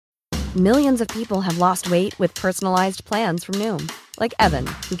Millions of people have lost weight with personalized plans from Noom. Like Evan,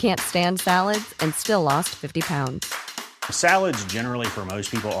 who can't stand salads and still lost 50 pounds. Salads generally for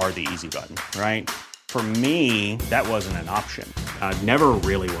most people are the easy button, right? For me, that wasn't an option. I never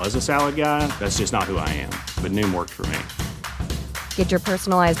really was a salad guy. That's just not who I am. But Noom worked for me. Get your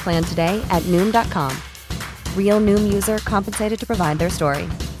personalized plan today at Noom.com. Real Noom user compensated to provide their story.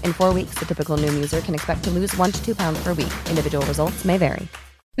 In 4 weeks, the typical Noom user can expect to lose 1 to 2 pounds per week. Individual results may vary.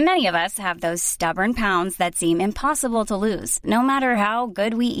 Many of us have those stubborn pounds that seem impossible to lose, no matter how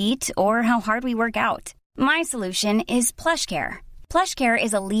good we eat or how hard we work out. My solution is PlushCare. PlushCare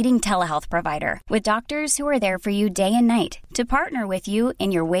is a leading telehealth provider with doctors who are there for you day and night to partner with you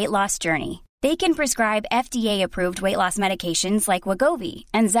in your weight loss journey. They can prescribe FDA-approved weight loss medications like Wegovy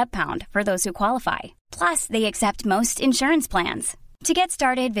and Zepbound for those who qualify. Plus, they accept most insurance plans. To get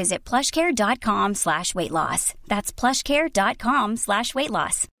started, visit plushcare.com/weightloss. That's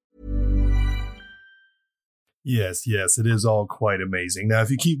plushcare.com/weightloss. Yes, it is all quite amazing. Now, if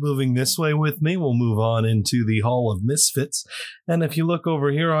you keep moving this way with me, we'll move on into the Hall of Misfits. And if you look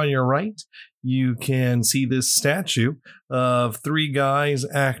over here on your right, you can see this statue of 3 guys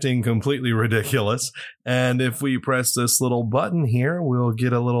acting completely ridiculous. And if we press this little button here, we'll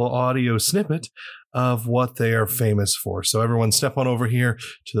get a little audio snippet of what they are famous for. So everyone step on over here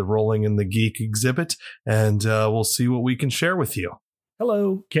to the Rolling in the Geek exhibit, and we'll see what we can share with you.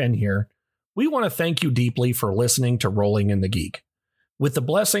 Hello, Ken here. We want to thank you deeply for listening to Rolling in the Geek. With the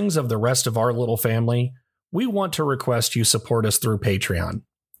blessings of the rest of our little family, we want to request you support us through Patreon.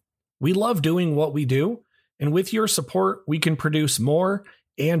 We love doing what we do, and with your support, we can produce more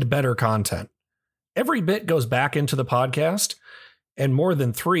and better content. Every bit goes back into the podcast, and more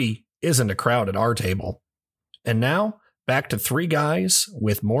than 3 isn't a crowd at our table. And now, back to 3 guys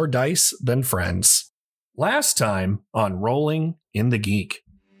with more dice than friends. Last time on Rolling in the Geek.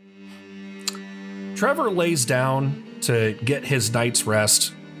 Trevor lays down to get his night's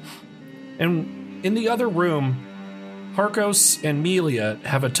rest. And in the other room, Harkos and Melia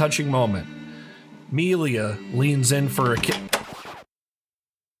have a touching moment. Melia leans in for a kiss.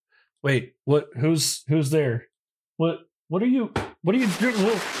 Wait, what? Who's there? What are you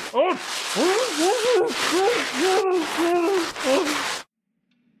doing? Oh!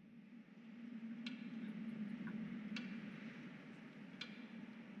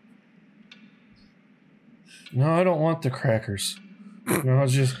 No, I don't want the crackers. No,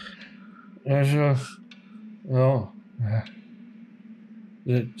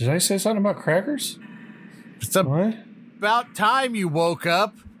 Did I say something about crackers? It's about time you woke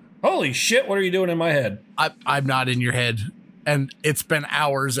up. Holy shit, what are you doing in my head? I'm not in your head. And it's been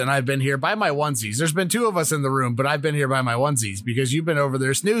hours, and I've been here by my onesies. There's been 2 of us in the room, but I've been here by my onesies because you've been over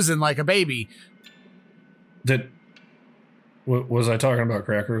there snoozing like a baby. Was I talking about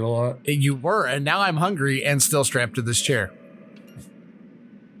crackers a lot? You were, and now I'm hungry and still strapped to this chair.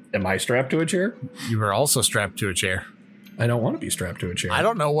 Am I strapped to a chair? You were also strapped to a chair. I don't want to be strapped to a chair. I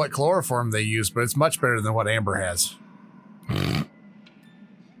don't know what chloroform they use, but it's much better than what Amber has.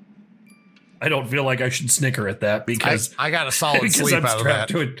 I don't feel like I should snicker at that because I got a solid sleep out of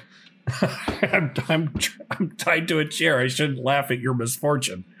that. I'm tied to a chair. I shouldn't laugh at your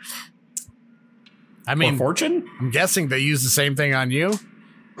misfortune. I mean, fortune? I'm guessing they use the same thing on you.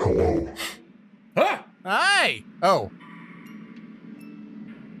 Hello. Ah! Hi! Oh.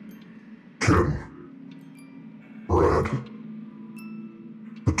 Ken. Brad.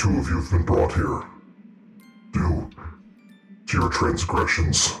 The 2 of you have been brought here. Due to your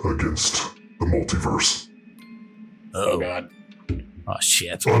transgressions against the multiverse. Oh, God. Oh,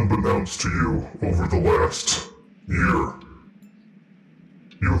 shit. Unbeknownst to you, over the last year,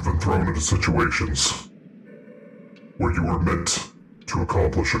 you have been thrown into situations where you were meant to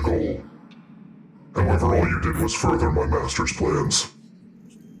accomplish a goal. However, all you did was further my master's plans.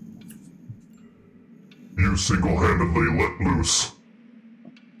 You single-handedly let loose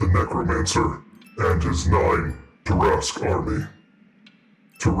the Necromancer and his 9 Tarask army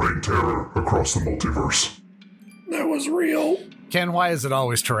to rain terror across the multiverse. That was real. Ken, why is it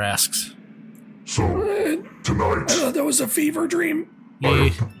always Tarasks? So, tonight... I thought that was a fever dream.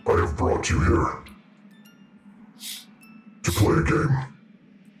 I have brought you here to play a game.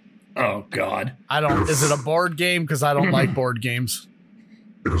 Oh, God. Is it a board game? Because I don't like board games.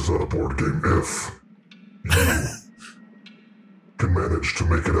 It is not a board game. If you can manage to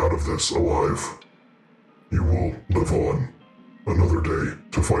make it out of this alive, you will live on another day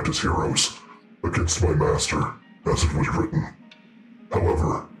to fight as heroes against my master, as it was written.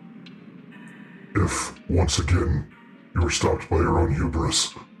 However, if once again you are stopped by your own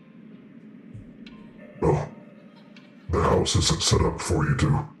hubris, well, the house isn't set up for you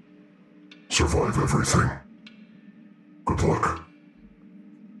to survive everything. Good luck.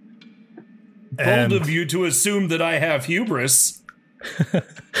 Bold of you to assume that I have hubris.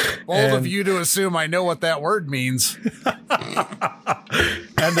 Bold of you to assume I know what that word means. And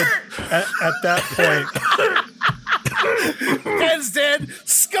at that point, Ken's dead.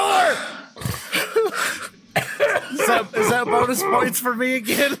 Score! Is that bonus points for me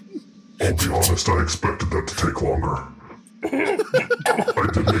again? I'll be honest, I expected that to take longer. I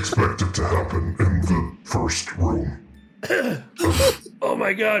didn't expect it to happen in the first room. Oh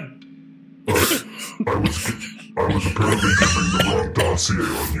my god. I was apparently giving the wrong dossier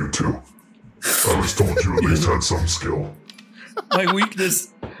on you two. I was told you at least had some skill. My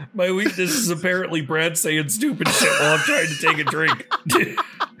weakness is apparently Brad saying stupid shit while I'm trying to take a drink.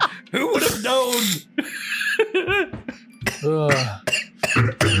 Who would have known?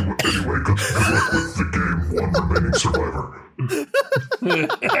 Anyway, good luck with the game. One remaining survivor.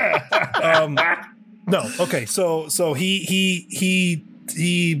 no, okay, so he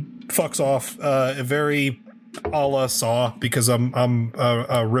fucks off very a la Saw, because I'm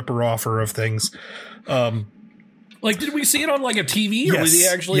a ripper offer of things. Like, did we see it on like a TV, or was he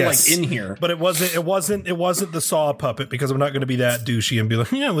actually like in here? But it wasn't the Saw puppet, because I'm not going to be that douchey and be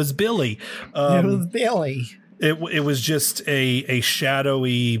like, yeah, it was Billy. It was Billy. It was just a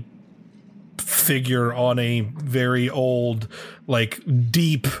shadowy figure on a very old, like,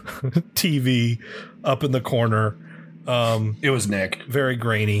 deep TV up in the corner. It was Nick. Very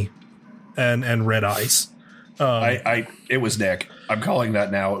grainy and red eyes. It was Nick. I'm calling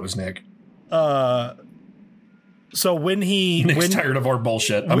that now. It was Nick. So Nick's tired of our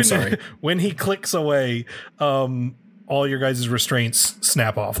bullshit. I'm sorry. When he clicks away, all your guys' restraints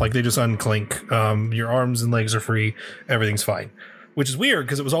snap off. Like, they just unclink. Your arms and legs are free. Everything's fine. Which is weird,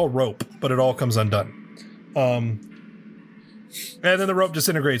 because it was all rope, but it all comes undone. And then the rope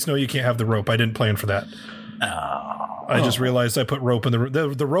disintegrates. No, you can't have the rope. I didn't plan for that. I just realized I put rope in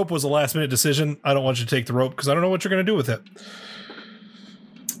the rope was a last minute decision. I don't want you to take the rope because I don't know what you're going to do with it.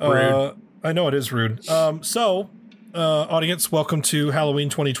 Rude. I know it is rude. Audience, welcome to Halloween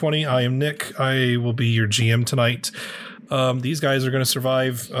 2020. I am Nick. I will be your GM tonight. These guys are going to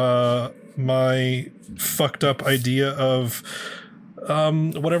survive my fucked up idea of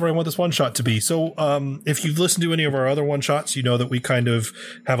whatever I want this one shot to be. So if you've listened to any of our other one shots, you know that we kind of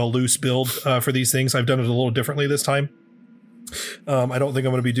have a loose build for these things. I've done it a little differently this time. I don't think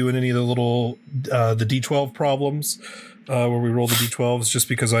I'm going to be doing any of the little the D12 problems where we roll the D12s, just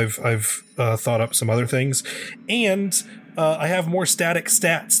because I've thought up some other things, and I have more static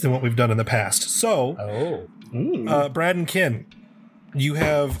stats than what we've done in the past. So Brad and Ken, you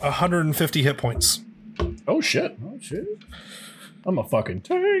have 150 hit points. Oh shit. I'm a fucking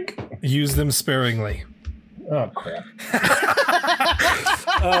tank. Use them sparingly. Oh, crap.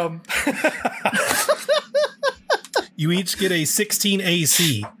 You each get a 16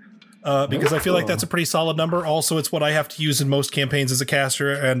 AC, because I feel like that's a pretty solid number. Also, it's what I have to use in most campaigns as a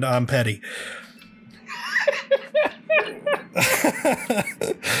caster, and I'm petty.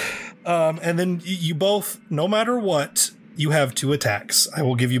 And then you both, no matter what, you have 2 attacks. I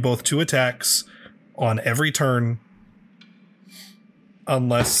will give you both 2 attacks on every turn,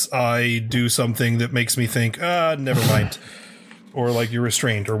 unless I do something that makes me think, never mind. Or like you're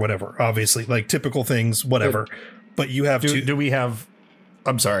restrained or whatever, obviously. Like typical things, whatever. But you have to... Do we have...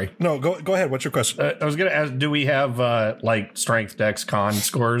 I'm sorry. No, go ahead. What's your question? I was going to ask, do we have like strength, dex, con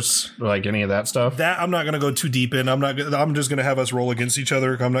scores? Like any of that stuff? That I'm not going to go too deep in. I'm just going to have us roll against each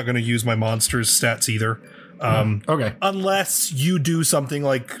other. I'm not going to use my monster's stats either. Okay. Unless you do something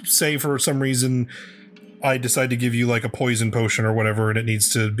like, say for some reason... I decide to give you like a poison potion or whatever, and it needs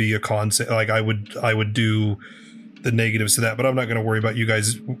to be a con. Like I would do the negatives to that, but I'm not going to worry about you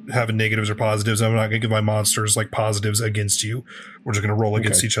guys having negatives or positives. I'm not going to give my monsters like positives against you. We're just going to roll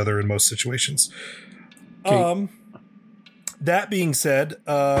against each other in most situations. Okay. That being said,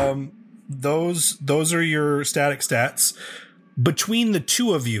 those are your static stats between the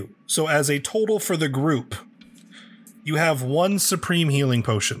 2 of you. So as a total for the group, you have 1 supreme healing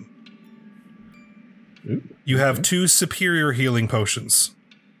potion. You have 2 superior healing potions.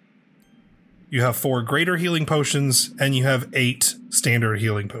 You have 4 greater healing potions, and you have 8 standard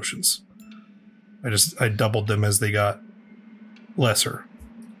healing potions. I doubled them as they got lesser.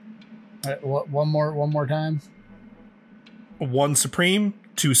 One more time. 1 supreme,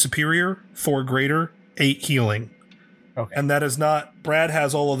 2 superior, 4 greater, 8 healing. Okay. And that is not... Brad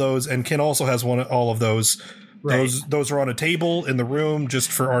has all of those, and Ken also has all of those. Right. Those are on a table in the room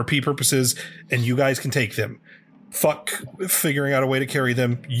just for RP purposes, and you guys can take them. Fuck figuring out a way to carry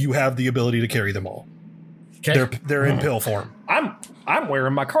them. You have the ability to carry them all. Okay. They're in pill form. I'm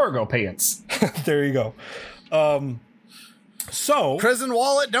wearing my cargo pants. There you go. So prison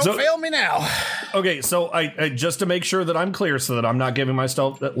wallet, don't fail me now. Okay, so I just to make sure that I'm clear, so that I'm not giving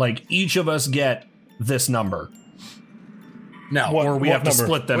myself that, like, each of us get this number. No, or we have to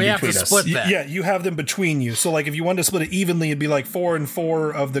split them between us. Split that. Yeah, you have them between you. So like if you wanted to split it evenly, it'd be like 4 and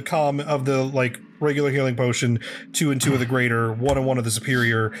 4 of the like regular healing potion, 2 and 2 of the greater, 1 and 1 of the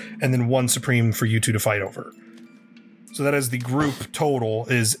superior, and then 1 supreme for you two to fight over. So that is the group total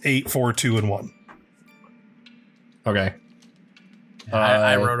is 8, 4, 2, and 1. Okay.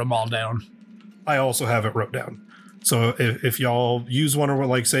 I wrote them all down. I also have it wrote down. So if y'all use one, or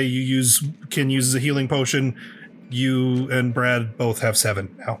like say Ken uses a healing potion, you and Brad both have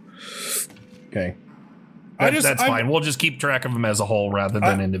 7 now. Okay. That's fine. We'll just keep track of them as a whole rather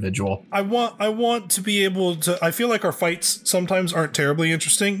than individual. I want to be able to. I feel like our fights sometimes aren't terribly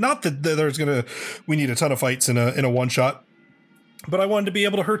interesting. Not that we need a ton of fights in a one shot, but I wanted to be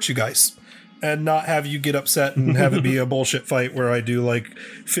able to hurt you guys and not have you get upset and have it be a bullshit fight where I do like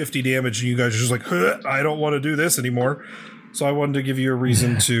 50 damage and you guys are just like, I don't want to do this anymore. So I wanted to give you a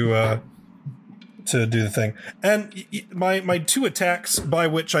reason to do the thing. And my 2 attacks, by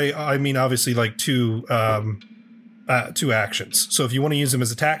which I mean obviously like 2 actions. So if you want to use them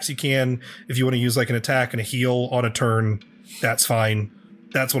as attacks, you can. If you want to use like an attack and a heal on a turn, that's fine.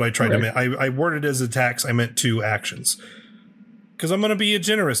 That's what I tried to make. I worded it as attacks. I meant 2 actions. Because I'm going to be a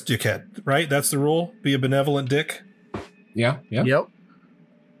generous dickhead, right? That's the rule. Be a benevolent dick. Yeah. Yep.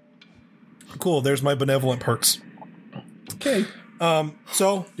 Cool. There's my benevolent perks. Okay.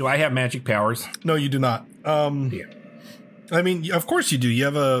 So do I have magic powers? No, you do not. Yeah. I mean, of course you do. You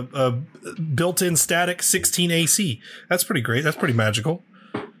have a built-in static 16 AC. That's pretty great. That's pretty magical.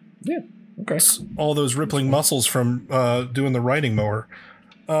 Yeah. Okay. All those rippling muscles from doing the riding mower.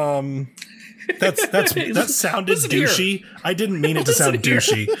 That sounded douchey. Here. I didn't mean it to sound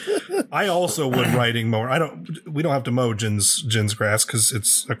douchey. I also would riding mower. We don't have to mow Jin's grass because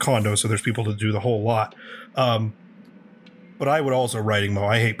it's a condo, so there's people to do the whole lot. But I would also riding mow.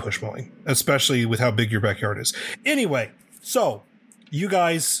 I hate push mowing, especially with how big your backyard is. Anyway, so you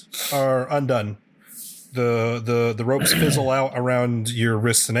guys are undone. The ropes fizzle out around your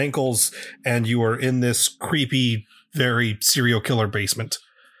wrists and ankles, and you are in this creepy, very serial killer basement.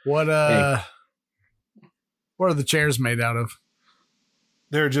 What are the chairs made out of?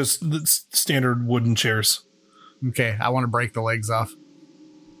 They're just standard wooden chairs. Okay, I want to break the legs off.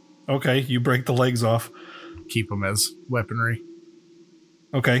 Okay, you break the legs off. Keep them as weaponry.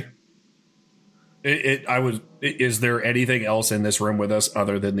 Okay. Is there anything else in this room with us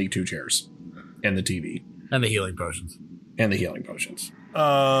other than the 2 chairs and the TV and the healing potions?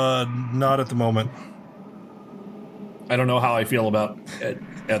 Not at the moment. I don't know how I feel about it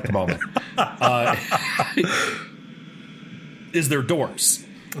at the moment. Is there doors?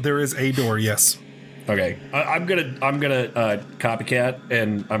 There is a door, yes. Okay. I'm gonna copycat,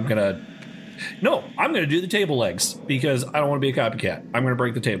 and I'm gonna do the table legs because I don't want to be a copycat. I'm gonna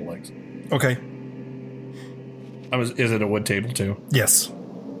break the table legs. Okay. Is it a wood table too? Yes.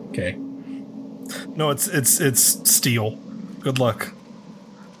 Okay. No, it's steel. Good luck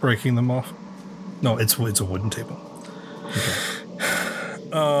breaking them off. No, it's a wooden table. Okay.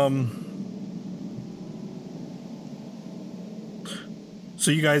 So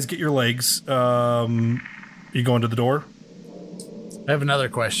you guys get your legs. You going to the door? I have another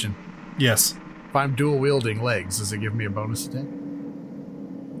question. Yes. If I'm dual wielding legs, does it give me a bonus attack?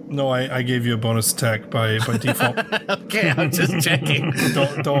 No, I gave you a bonus attack by default. Okay, I'm just checking.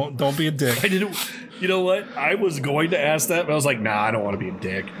 Don't be a dick. I didn't. You know what? I was going to ask that, but I was like, nah, I don't want to be a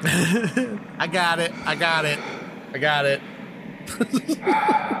dick. I got it.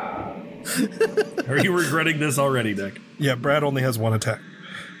 Are you regretting this already, Nick? Yeah, Brad only has 1 attack.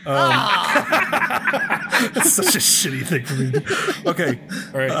 That's such a shitty thing for me. Okay.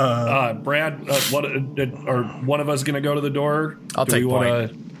 All right. Brad, are one of us going to go to the door? I'll take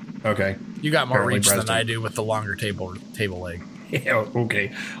point. Okay. You got more Apparently reach Brad's than I do with the longer table leg. Yeah,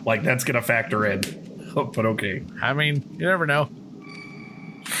 okay. Like, that's going to factor in. But okay. I mean, you never know.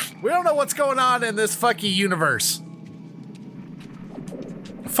 We don't know what's going on in this fucky universe.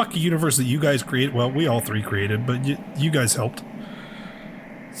 Fuck a universe that you guys created. Well, we all 3 created, but you guys helped.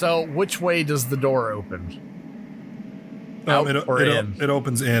 So, which way does the door open? Out or in? It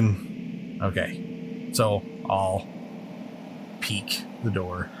opens in. Okay. So, I'll peek the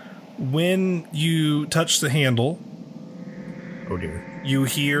door. When you touch the handle, oh dear, you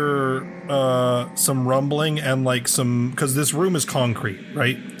hear some rumbling and like because this room is concrete,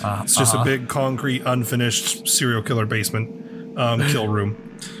 right? It's just a big concrete, unfinished serial killer basement kill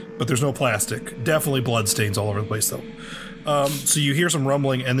room. But there's no plastic. Definitely blood stains all over the place, though. So you hear some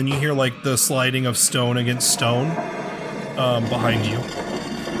rumbling, and then you hear like the sliding of stone against stone behind you.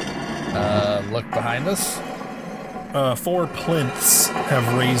 Look behind us. 4 plinths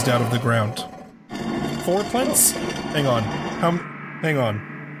have raised out of the ground. 4 plinths? Hang on. Hang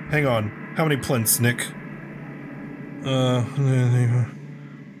on. How many plinths, Nick?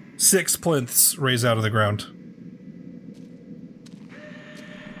 6 plinths raised out of the ground.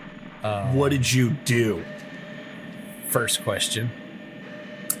 What did you do? First question.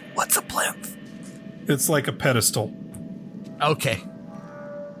 What's a plinth? It's like a pedestal. Okay.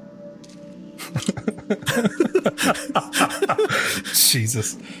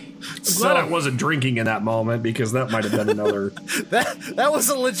 Jesus. I'm glad I wasn't drinking in that moment, because that might have been another... That was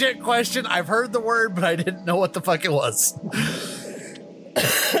a legit question. I've heard the word, but I didn't know what the fuck it was.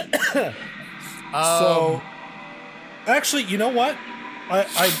 So, actually, you know what?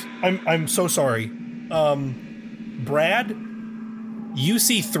 I'm so sorry. Brad, you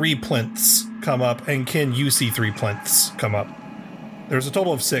see 3 plinths come up, and Ken, you see 3 plinths come up. There's a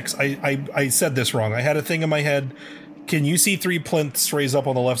total of 6. I said this wrong. I had a thing in my head. Ken, you see 3 plinths raised up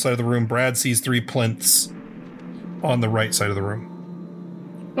on the left side of the room. Brad sees 3 plinths on the right side of the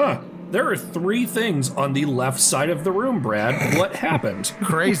room. Huh. There are 3 things on the left side of the room, Brad. What happened?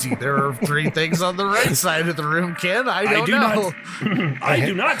 Crazy. There are 3 things on the right side of the room, Ken. I do know. I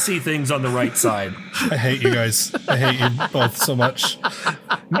do not see things on the right side. I hate you guys. I hate you both so much.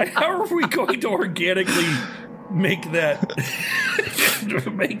 How are we going to organically make that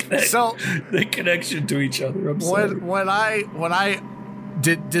so the connection to each other? I'm sorry. When I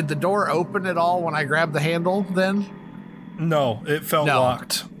did the door open at all when I grabbed the handle then? No, it felt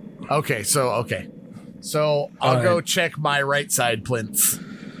locked. Okay. So I'll go check my right side plinths.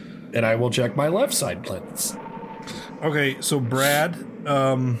 And I will check my left side plinths. Okay, so Brad,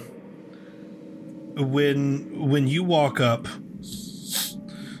 when you walk up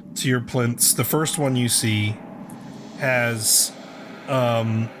to your plinths, the first one you see has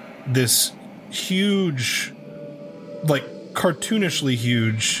this huge, like cartoonishly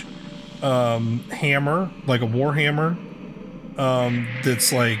huge hammer, like a war hammer,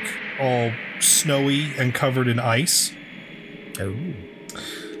 that's like all snowy and covered in ice. Oh.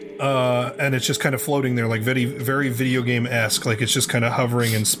 And it's just kind of floating there, like very, very video game-esque, like it's just kind of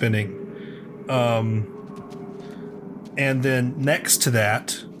hovering and spinning. And then next to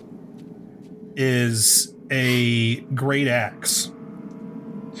that is a great axe.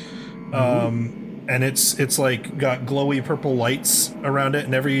 And it's like got glowy purple lights around it,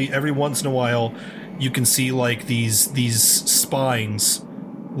 and every once in a while you can see like these spines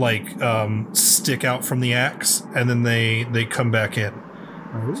like stick out from the axe, and then they come back in.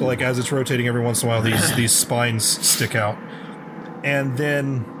 Ooh. So like as it's rotating, every once in a while these spines stick out. And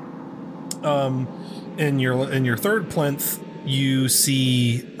then in your third plinth you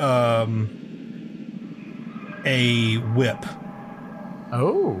see a whip.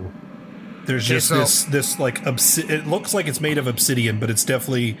 Oh. There's just this like it looks like it's made of obsidian, but it's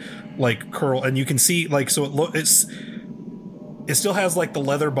definitely like curl, and you can see like so it still has like the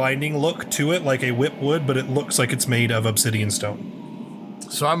leather binding look to it, like a whip would, but it looks like it's made of obsidian stone.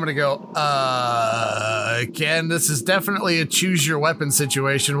 So I'm gonna go, Ken, this is definitely a choose your weapon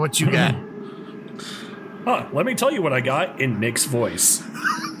situation. What you got? Let me tell you what I got in Nick's voice.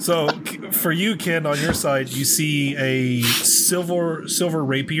 So for you, Ken, on your side, you see a silver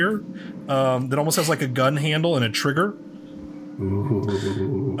rapier that almost has like a gun handle and a trigger.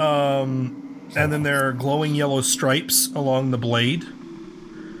 Ooh. And then there are glowing yellow stripes along the blade.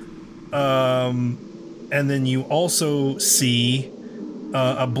 And then you also see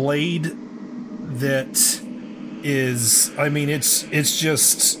a blade that is, I mean, it's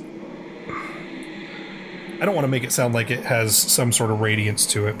just, I don't want to make it sound like it has some sort of radiance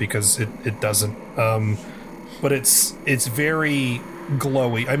to it, because it doesn't. But it's very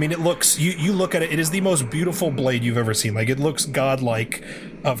glowy. I mean, it looks, you look at it, it is the most beautiful blade you've ever seen. Like, it looks godlike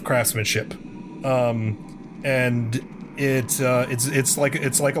of craftsmanship. And it's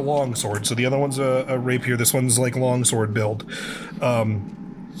like a longsword. So the other one's a rapier. This one's like longsword build. And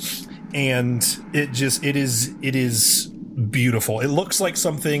it is beautiful. It looks like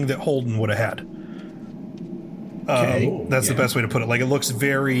something that Holden would have had. That's the best way to put it. Like, it looks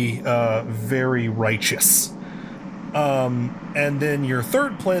very, very righteous. And then your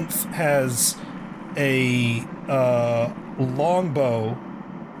third plinth has a longbow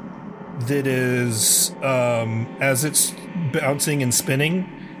that is, as it's bouncing and spinning,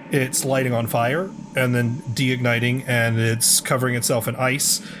 it's lighting on fire and then deigniting, and it's covering itself in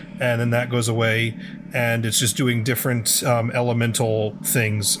ice, and then that goes away, and it's just doing different elemental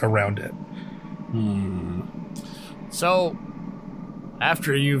things around it. So,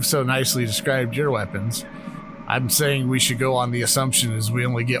 after you've so nicely described your weapons, I'm saying we should go on the assumption is we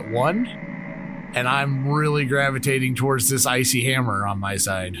only get one, and I'm really gravitating towards this icy hammer on my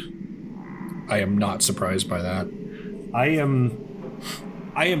side. I am not surprised by that. I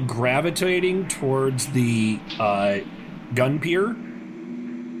am gravitating towards the gun pier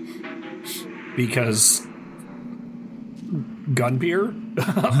because gun pier.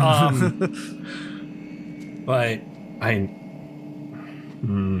 But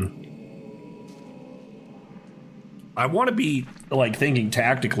I want to be like thinking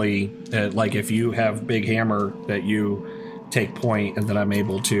tactically that like if you have big hammer that you take point and then I'm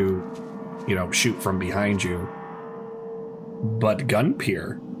able to, shoot from behind you. But gun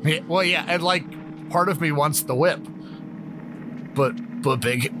pier. Yeah, well, yeah, and like part of me wants the whip, but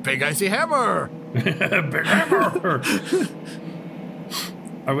big icy hammer. Big hammer.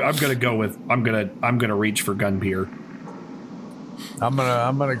 I'm gonna reach for gun pier. I'm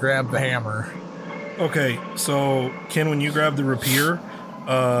gonna grab the hammer. Okay, so Ken, when you grab the rapier,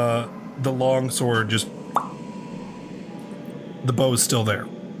 the long sword the bow is still there.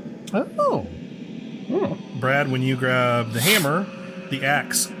 Oh. Brad, when you grab the hammer, the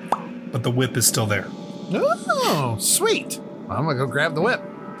axe, but the whip is still there. Oh, sweet. I'm gonna go grab the whip.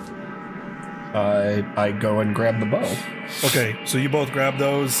 I go and grab the bow. Okay, so you both grab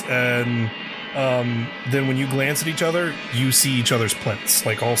those, and then when you glance at each other, you see each other's plinths.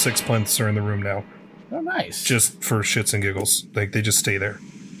 Like all 6 plinths are in the room now. Oh, nice. Just for shits and giggles. Like they just stay there.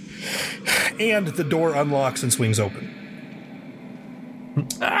 And the door unlocks and swings open.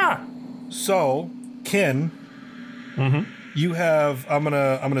 So, Ken, you have. I'm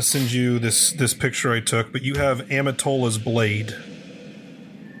gonna send you this picture I took, but you have Amatola's blade.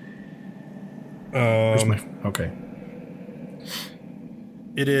 Okay.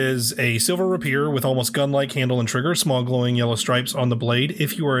 It is a silver rapier with almost gun-like handle and trigger, small glowing yellow stripes on the blade.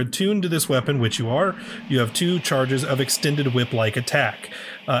 If you are attuned to this weapon, which you are, you have 2 charges of extended whip-like attack.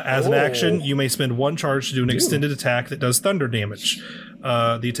 As an action, you may spend 1 charge to do an extended attack that does thunder damage.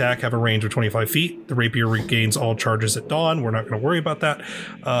 The attack have a range of 25 feet. The rapier regains all charges at dawn. We're not going to worry about that.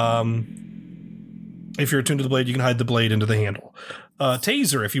 If you're attuned to the blade, you can hide the blade into the handle.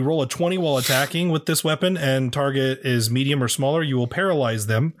 Taser, if you roll a 20 while attacking with this weapon and target is medium or smaller, you will paralyze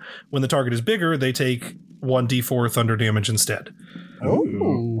them. When the target is bigger, they take 1d4 thunder damage instead.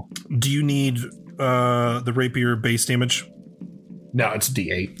 Oh. Do you need the rapier base damage? No, it's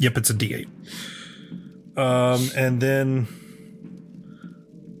D8. Yep, it's a D8. And then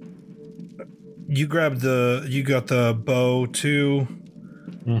you got the bow too.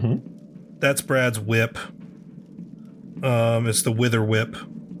 Mm-hmm. That's Brad's whip. It's the Wither Whip.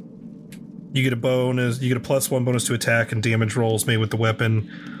 You get a bonus. You get a +1 bonus to attack and damage rolls made with the weapon.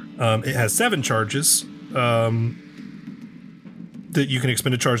 It has 7 charges that you can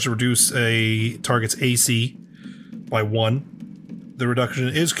expend a charge to reduce a target's AC by 1. The reduction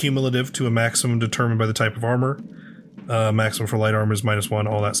is cumulative to a maximum determined by the type of armor. Maximum for light armor is -1.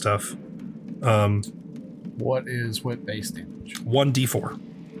 All that stuff. What is whip base damage? 1d4.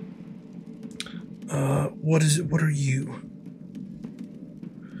 What is it? What are you?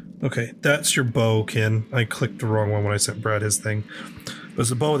 Okay, that's your bow, Ken. I clicked the wrong one when I sent Brad his thing. It's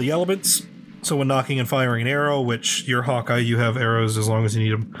the bow of the elements. So when knocking and firing an arrow, which you're Hawkeye, you have arrows as long as you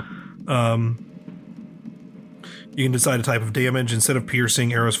need them. You can decide a type of damage. Instead of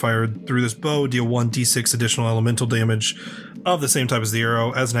piercing, arrows fired through this bow deal 1d6 additional elemental damage of the same type as the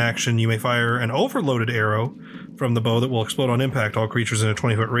arrow. As an action, you may fire an overloaded arrow from the bow that will explode on impact. All creatures in a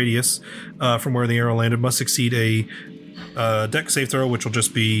 20-foot radius from where the arrow landed must succeed a dex save throw, which will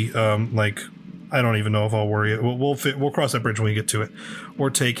just be I don't even know if I'll worry. We'll cross that bridge when we get to it. Or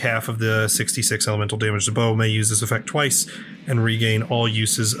take half of the 66 elemental damage. The bow may use this effect twice and regain all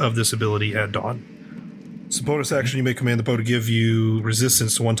uses of this ability at dawn. So bonus action, you may command the bow to give you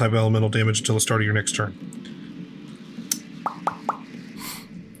resistance to 1 type of elemental damage until the start of your next turn.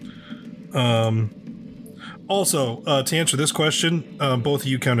 Also, to answer this question, both of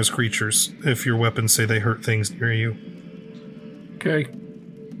you count as creatures if your weapons say they hurt things near you. Okay.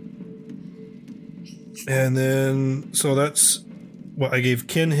 And then, so that's what I gave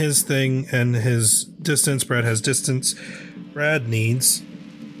Ken his thing and his distance. Brad has distance. Brad needs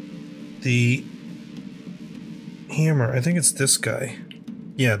the hammer. I think it's this guy.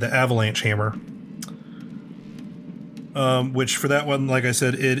 Yeah, the avalanche hammer. Which for that one, like I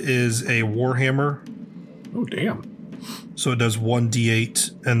said, it is a war hammer. Oh, damn. So it does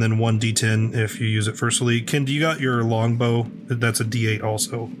 1d8 and then 1d10 if you use it firstly. Ken, do you got your longbow? That's a d8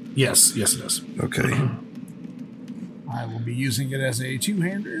 also. Yes, it is. Okay. I will be using it as a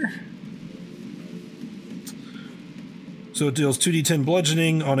 2-hander. So it deals 2d10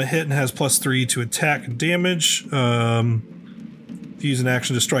 bludgeoning on a hit and has +3 to attack and damage. If you use an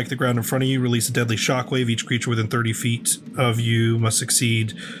action to strike the ground in front of you, release a deadly shockwave. Each creature within 30 feet of you must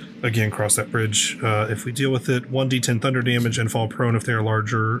succeed. Again, cross that bridge if we deal with it. 1d10 thunder damage and fall prone if they are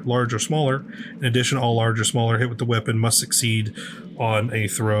large or smaller. In addition, all large or smaller hit with the weapon must succeed on a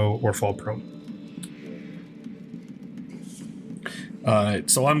throw or fall prone.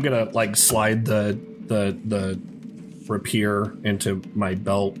 So I'm gonna like slide the rapier into my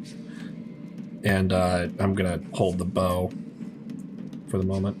belt, and I'm gonna hold the bow for the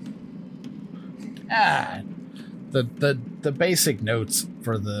moment. The basic notes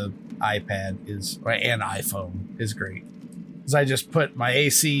for the iPad and iPhone is great. Because I just put my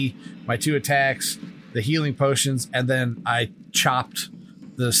AC, my 2 attacks, the healing potions, and then I chopped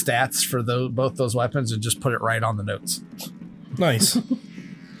the stats for both those weapons and just put it right on the notes. Nice.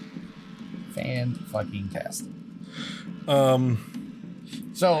 Fan-fucking-tastic.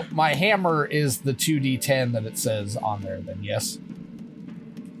 So my hammer is the 2d10 that it says on there, then, yes?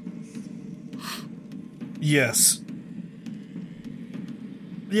 Yes.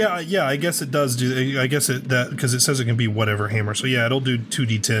 Yeah, I guess it does do. I guess that because it says it can be whatever hammer. So yeah, it'll do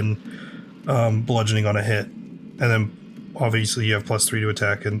 2d10 bludgeoning on a hit, and then obviously you have +3 to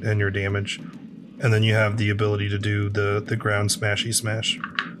attack and your damage, and then you have the ability to do the ground smashy smash.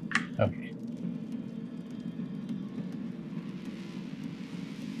 Okay.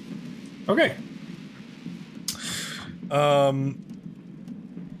 Okay.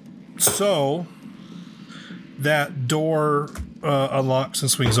 So that door unlocks and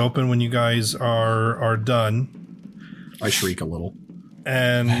swings open when you guys are done. I shriek a little,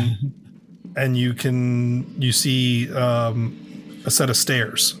 and you see a set of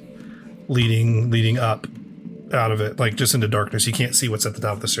stairs leading up out of it, like just into darkness. You can't see what's at the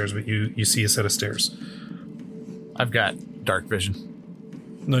top of the stairs, but you see a set of stairs. I've got dark vision.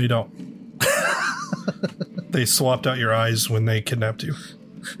 No, you don't. They swapped out your eyes when they kidnapped you.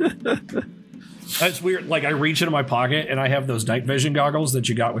 That's weird. Like I reach into my pocket and I have those night vision goggles that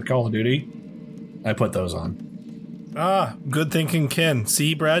you got with Call of Duty. I put those on. Ah, good thinking, Ken.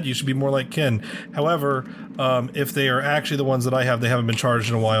 See, Brad, you should be more like Ken. However, if they are actually the ones that I have, they haven't been charged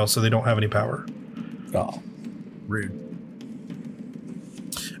in a while, so they don't have any power. Oh, rude.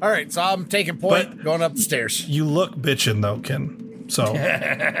 All right, so I'm taking point, going up the stairs. You look bitchin' though, Ken. So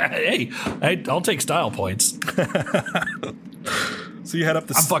hey, I'll take style points. So you head up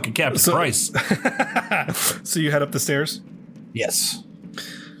the I'm fucking Captain Price. So you head up the stairs? Yes.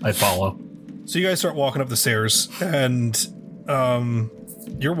 I follow. So you guys start walking up the stairs, and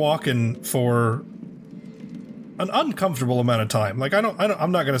you're walking for an uncomfortable amount of time. Like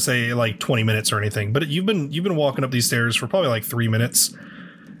I'm not going to say like 20 minutes or anything, but you've been walking up these stairs for probably like 3 minutes,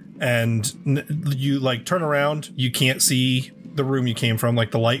 and you like turn around, you can't see the room you came from.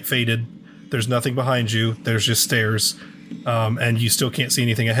 Like the light faded. There's nothing behind you. There's just stairs. And you still can't see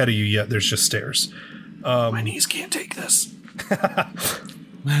anything ahead of you yet. There's just stairs. My knees can't take this.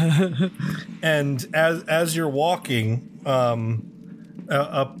 And as you're walking up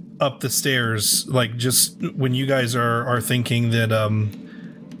the stairs, like just when you guys are thinking that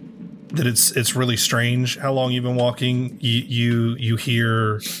it's really strange how long you've been walking, you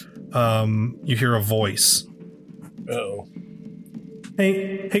hear a voice. Uh-oh.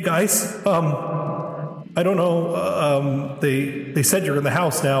 Hey guys, I don't know, they said you're in the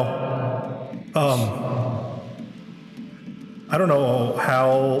house now. I don't know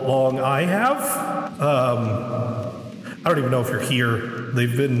how long I have. I don't even know if you're here.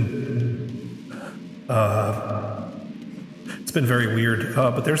 They've been, it's been very weird.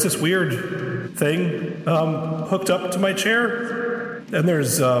 But there's this weird thing, hooked up to my chair, and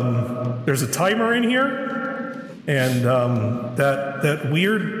there's a timer in here. And that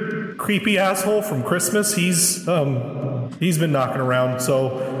weird, creepy asshole from Christmas, he's been knocking around.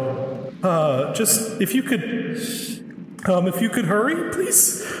 So just if you could hurry,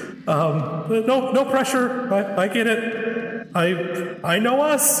 please. No pressure. I get it. I know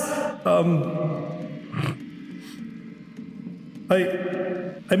us.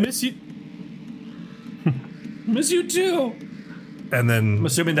 I miss you. Miss you too. And then I'm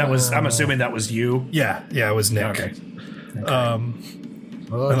assuming that was you. Yeah, it was Nick. Okay.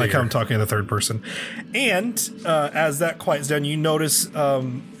 And like I'm talking in the third person. And as that quiets down, you notice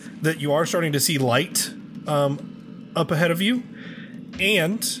that you are starting to see light up ahead of you.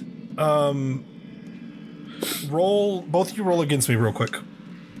 And both of you roll against me real quick.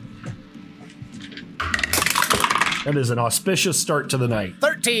 That is an auspicious start to the night.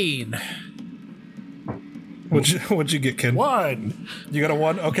 13. What'd you get, Ken? 1. You got a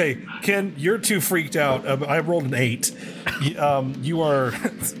 1? Okay, Ken, you're too freaked out. I rolled an 8. You are.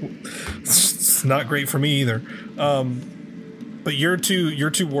 It's not great for me either. But you're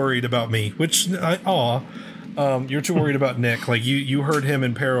too worried about me, which you're too worried about Nick. Like you heard him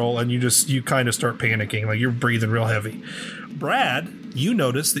in peril, and you kind of start panicking. Like you're breathing real heavy. Brad, you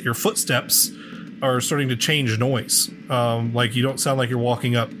notice that your footsteps are starting to change noise. Like you don't sound like you're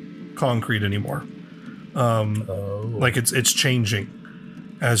walking up concrete anymore. Like it's changing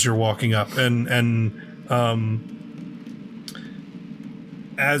as you're walking up, and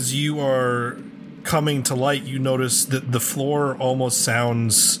as you are coming to light, you notice that the floor almost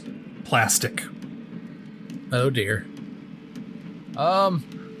sounds plastic. Oh dear.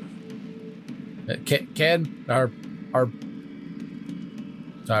 Ken, our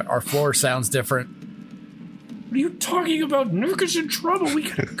floor sounds different. What are you talking about? Nick is in trouble. We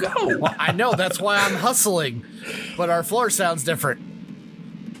gotta go. Well, I know, that's why I'm hustling. But our floor sounds different.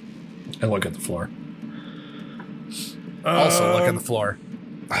 I look at the floor. Also look at the floor.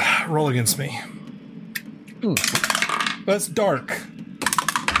 Roll against me. That's dark.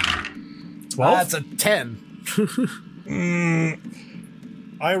 12? That's a 10.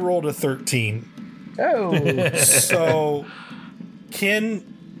 I rolled a 13. Oh. So, Ken,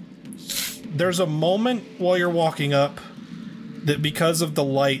 there's a moment while you're walking up that because of the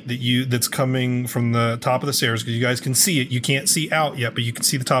light that's coming from the top of the stairs, because you guys can see it, you can't see out yet, but you can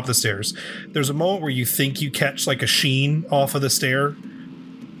see the top of the stairs. There's a moment where you think you catch like a sheen off of the stair,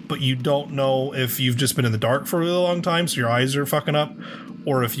 but you don't know if you've just been in the dark for a really long time, so your eyes are fucking up,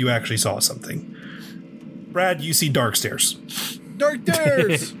 or if you actually saw something. Brad, you see dark stairs. Dark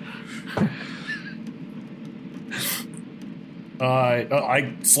stairs!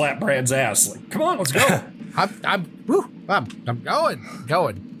 I slap Brad's ass. Like, come on, let's go. I'm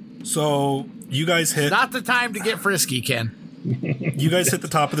going. So you guys hit. Not the time to get frisky, Ken. You guys hit the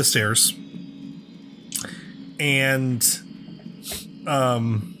top of the stairs, and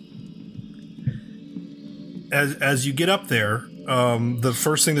as you get up there, the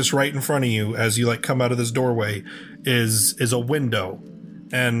first thing that's right in front of you as you like come out of this doorway is a window.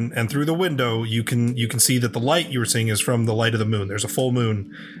 And through the window, you can see that the light you were seeing is from the light of the moon. There's a full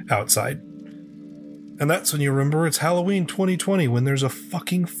moon outside. And that's when you remember it's Halloween 2020 when there's a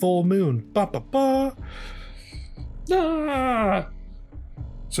fucking full moon. Ba ba ba. Ah.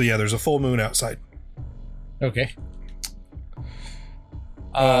 So yeah, there's a full moon outside. Okay.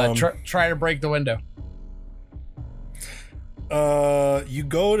 Try to break the window. You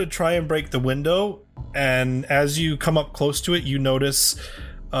go to try and break the window, and as you come up close to it, you notice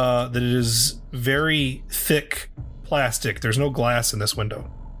that it is very thick plastic. There's no glass in this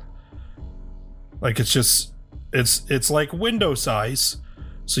window. Like it's like window size,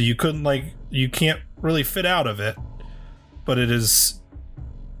 so you can't really fit out of it, but it's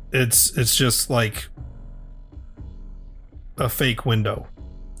just like a fake window.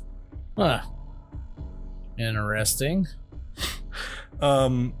 Huh. Interesting.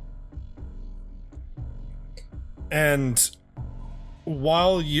 And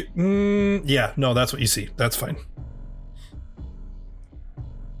while you, that's what you see. That's fine.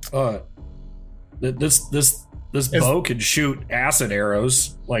 This bow could shoot acid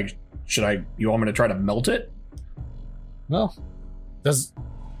arrows. Like, you want me to try to melt it? Well,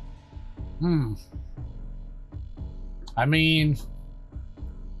 I mean,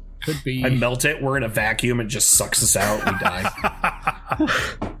 could be. I melt it, we're in a vacuum, it just sucks us out, we die.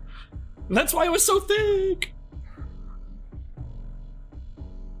 That's why it was so thick.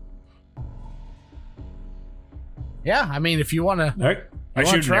 Yeah, I mean, if you want to. All right. I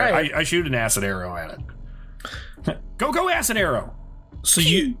shoot an acid arrow at it. Go acid arrow. So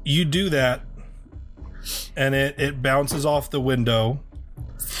you do that, and it bounces off the window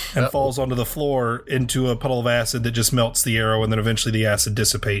and falls onto the floor into a puddle of acid that just melts the arrow, and then eventually the acid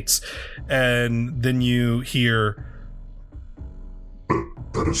dissipates. And then you hear,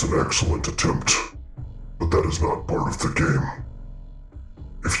 That is an excellent attempt, but that is not part of the game.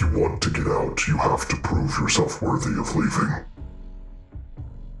 If you want to get out, you have to prove yourself worthy of leaving.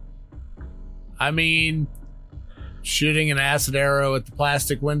 I mean, shooting an acid arrow at the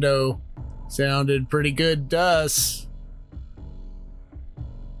plastic window sounded pretty good to us.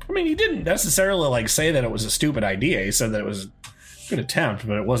 I mean, he didn't necessarily say that it was a stupid idea. He said that it was a good attempt,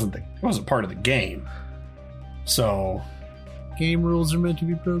 but it wasn't part of the game. So, game rules are meant to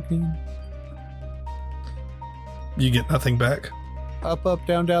be broken. you get nothing back. Up, up,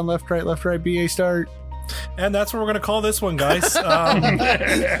 down, down, left, right, BA start. And that's what we're going to call this one, guys.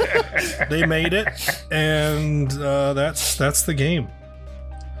 They made it, and that's the game.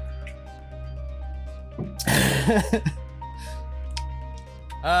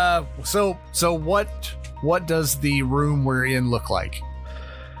 So what does the room we're in look like?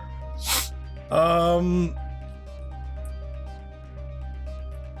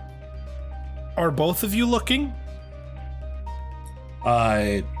 Are both of you looking?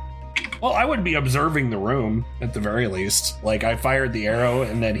 Well, I would be observing the room at the very least. Like, I fired the arrow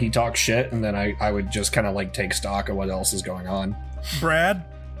and then he talks shit, and then I would just kind of like take stock of what else is going on. Brad,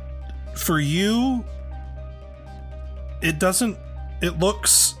 for you, it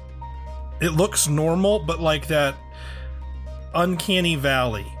looks normal, but like that uncanny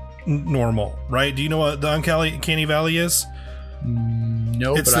valley normal, right? Do you know what the uncanny valley is?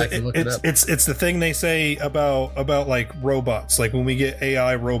 No, but I can look it up. It's the thing they say about like robots, like when we get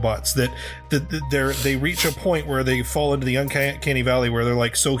AI robots that they reach a point where they fall into the uncanny valley where they're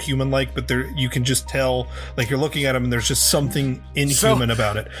like so human-like, but you can just tell, like you're looking at them and there's just something inhuman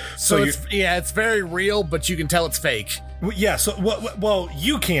about it. So it's very real, but you can tell it's fake. Yeah. So well,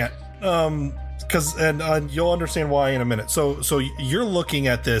 you can't, because you'll understand why in a minute. So you're looking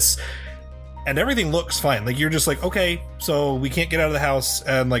at this. And everything looks fine. Like you're just like, okay, so we can't get out of the house,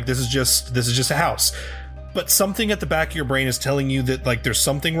 and like this is just a house. But something at the back of your brain is telling you that like there's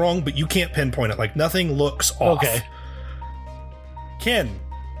something wrong, but you can't pinpoint it. Like nothing looks off. Okay. Ken,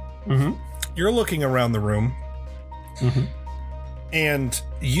 you're looking around the room, and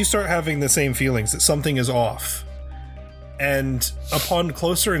you start having the same feelings that something is off. And upon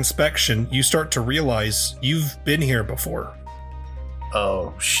closer inspection, you start to realize you've been here before.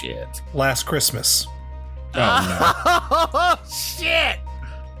 Oh, shit. Last Christmas. Oh, no. Shit.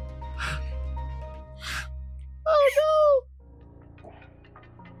 Oh, no.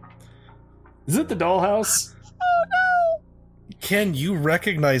 Is it the dollhouse? Oh, no. Ken, you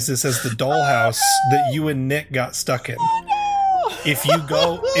recognize this as the dollhouse that you and Nick got stuck in. Oh, no. If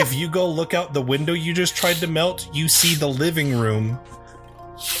you go look out the window you just tried to melt, you see the living room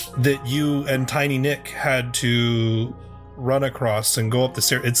that you and Tiny Nick had to run across and go up the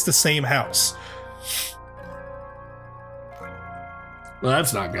stairs. It's the same house. Well,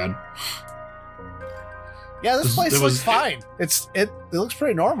 that's not good. Yeah, this place looks fine. It looks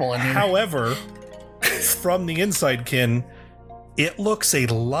pretty normal in here. However, from the inside, Ken, it looks a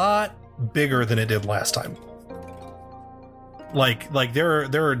lot bigger than it did last time. Like there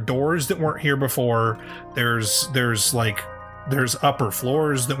are doors that weren't here before. There's upper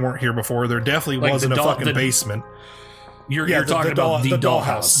floors that weren't here before. There definitely like wasn't a fucking basement. You're talking about the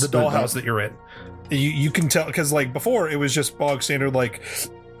dollhouse. The dollhouse that you're in. You can tell, because like before it was just bog standard like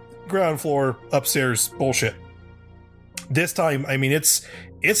ground floor upstairs bullshit. This time, I mean, it's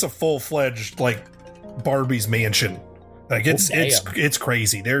a full-fledged like Barbie's mansion. Like it's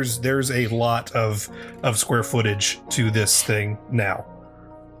crazy. There's a lot of square footage to this thing now.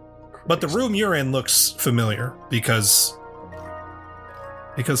 But the room you're in looks familiar because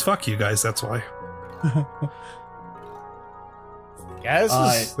fuck you guys, that's why. Yeah,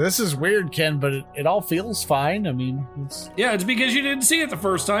 this is weird, Ken, but it all feels fine. I mean, it's because you didn't see it the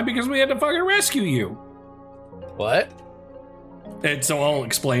first time because we had to fucking rescue you. What? And so I'll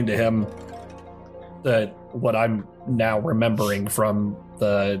explain to him that what I'm now remembering from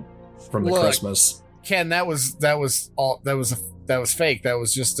the Christmas. Ken, that was fake. That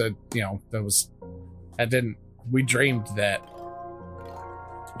was just we dreamed that.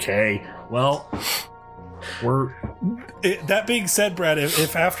 Okay, well, that being said, Brad,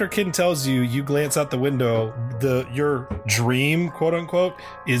 if after Ken tells you glance out the window, your dream, quote unquote,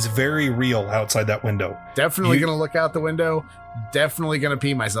 is very real outside that window. Definitely gonna look out the window. Definitely gonna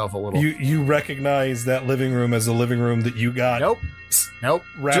pee myself a little. You recognize that living room as a living room that you got. Nope.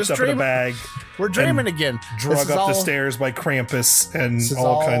 Wrapped just up dreaming. in a bag. We're dreaming again. Drug up the stairs by Krampus and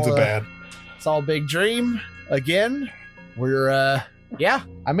all kinds of bad. It's all a big dream again. We're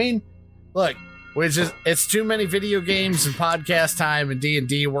I mean, look. It's too many video games and podcast time and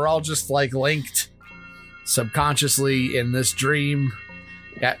D&D. We're all just like linked subconsciously in this dream.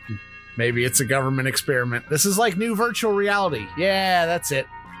 Yeah, maybe it's a government experiment. This is like new virtual reality. Yeah, that's it.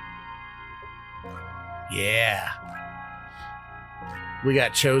 Yeah. We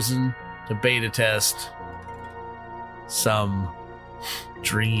got chosen to beta test some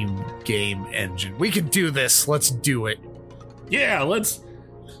dream game engine. We can do this. Let's do it. Yeah, let's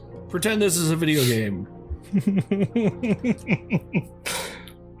pretend this is a video game.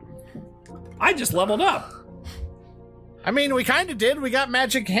 I just leveled up. I mean, we kind of did. We got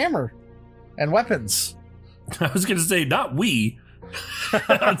magic hammer and weapons. I was going to say, not we.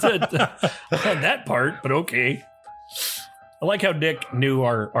 on that part, but okay. I like how Nick knew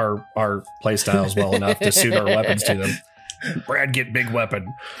our play styles well enough to suit our weapons to them. Brad, get big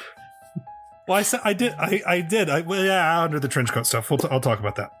weapon. Well, I did. Under the trench coat stuff. I'll talk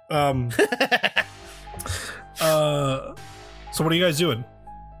about that. So what are you guys doing?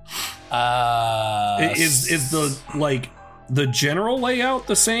 Is the like the general layout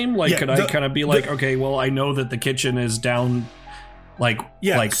the same? Like, could I kind of be like, okay, well, I know that the kitchen is down,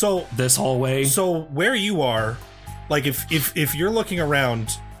 so this hallway. So where you are, like, if you're looking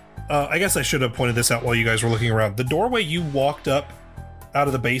around, I guess I should have pointed this out while you guys were looking around. The doorway you walked up out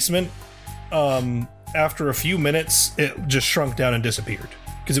of the basement, after a few minutes, it just shrunk down and disappeared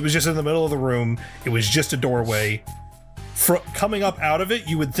because it was just in the middle of the room. It was just a doorway. Coming up out of it,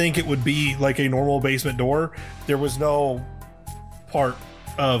 you would think it would be like a normal basement door. There was no part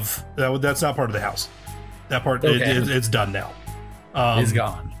of that. That's not part of the house. That part, it's done now. It's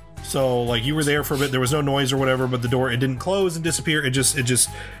gone. So, like, you were there for a bit. There was no noise or whatever, but the door, it didn't close and disappear. It just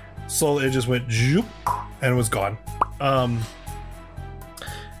slowly, it just went zoop and was gone.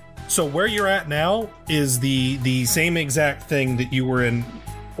 So where you're at now is the same exact thing that you were in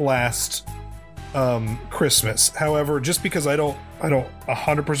last Christmas. However, just because I don't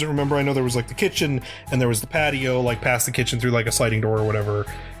 100% remember, I know there was like the kitchen and there was the patio, like past the kitchen through like a sliding door or whatever,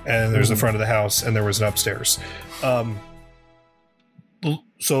 and there's the front of the house and there was an upstairs.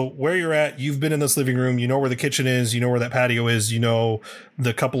 So where you're at, you've been in this living room, you know where the kitchen is, you know where that patio is, you know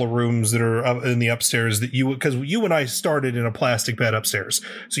the couple of rooms that are up in the upstairs that because you and I started in a plastic bed upstairs.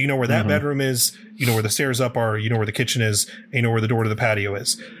 So you know where that bedroom is, you know where the stairs up are, you know where the kitchen is, and you know where the door to the patio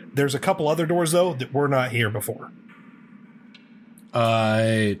is. There's a couple other doors though that were not here before.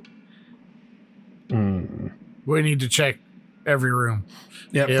 We need to check every room.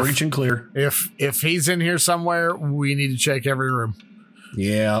 Yeah, breach and clear. If he's in here somewhere, we need to check every room.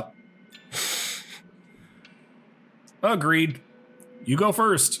 Yeah. Agreed. You go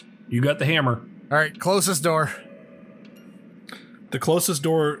first. You got the hammer. All right, closest door. The closest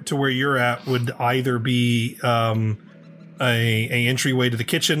door to where you're at would either be a entryway to the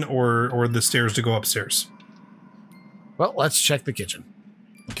kitchen or the stairs to go upstairs. Well, let's check the kitchen.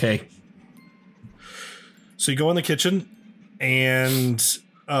 Okay. So you go in the kitchen and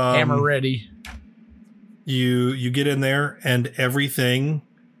hammer ready. You get in there and everything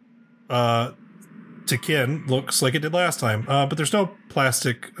to Ken looks like it did last time. But there's no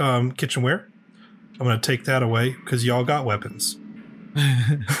plastic kitchenware. I'm going to take that away because y'all got weapons.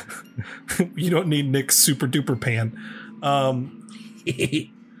 You don't need Nick's super duper pan. It's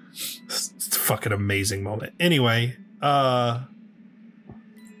a fucking amazing moment. Anyway,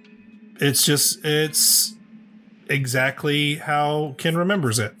 it's exactly how Ken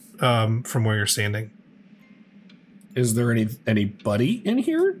remembers it from where you're standing. Is there anybody in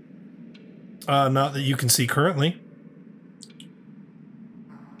here? Not that you can see currently.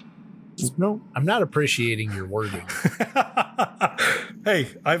 No, I'm not appreciating your wording. Hey,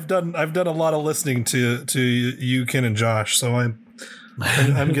 I've done a lot of listening to you, Ken and Josh, so I'm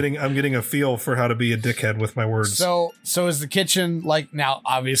getting a feel for how to be a dickhead with my words. So is the kitchen like now?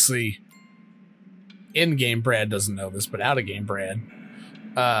 Obviously, in-game Brad doesn't know this, but out-of-game Brad,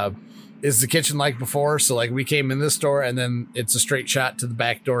 is the kitchen like before? So like we came in this door and then it's a straight shot to the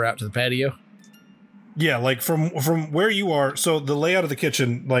back door out to the patio. Yeah, like from where you are. So the layout of the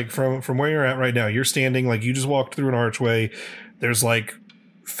kitchen, like from where you're at right now, you're standing like you just walked through an archway. There's like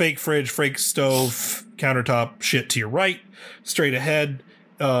fake fridge, fake stove, countertop shit to your right. Straight ahead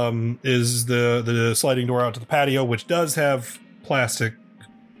is the sliding door out to the patio, which does have plastic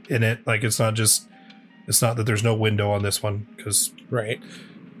in it. Like it's not that there's no window on this one because right.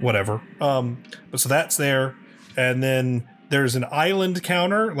 Whatever. But so that's there. And then there's an island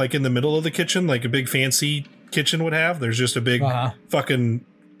counter like in the middle of the kitchen, like a big fancy kitchen would have. There's just a big fucking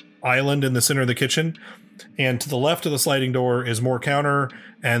island in the center of the kitchen. And to the left of the sliding door is more counter.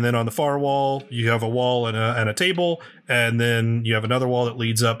 And then on the far wall, you have a wall and a table. And then you have another wall that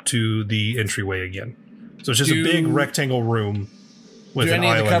leads up to the entryway again. So it's just a big rectangle room with an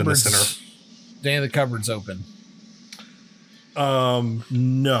island in the center. Do any of the cupboards open?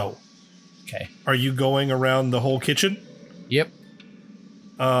 No. Okay. Are you going around the whole kitchen? Yep.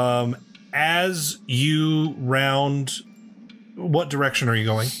 As you round, what direction are you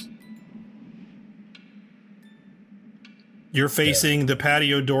going? You're facing the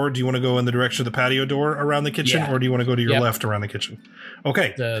patio door. Do you want to go in the direction of the patio door around the kitchen, or do you want to go to your left around the kitchen?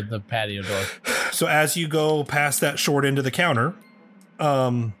 Okay. The patio door. So as you go past that short end of the counter,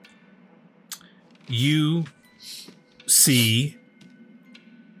 you see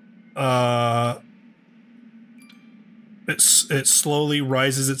it slowly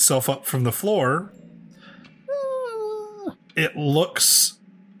rises itself up from the floor. It looks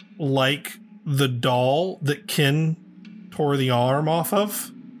like the doll that Ken tore the arm off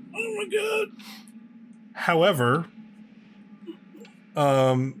of. Oh my god. However,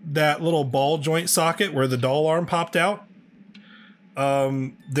 that little ball joint socket where the doll arm popped out,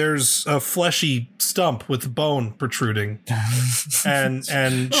 there's a fleshy stump with bone protruding, and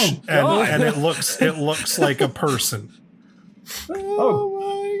it looks like a person. Oh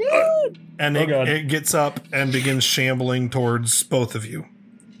my God. And it gets up and begins shambling towards both of you.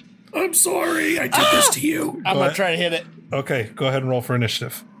 I'm sorry, I did this to you. I'm gonna try to hit it. Okay, go ahead and roll for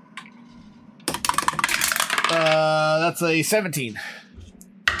initiative. That's a 17.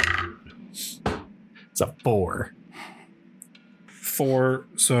 It's a 4. 4,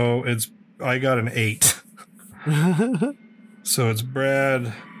 so I got an 8. So it's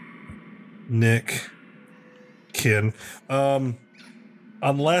Brad, Nick, Kin.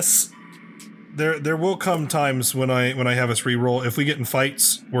 Unless there will come times when I have us re-roll. If we get in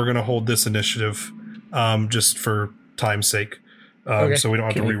fights, we're gonna hold this initiative, just for time's sake. Okay. So we don't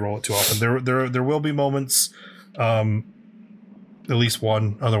have to re-roll it too often. There will be moments, at least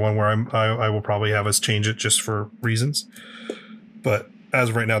one other one where I will probably have us change it just for reasons. But as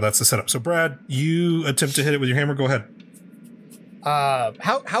of right now, that's the setup. So Brad, you attempt to hit it with your hammer. Go ahead.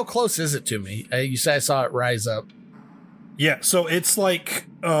 How close is it to me? You said I saw it rise up. Yeah, so it's like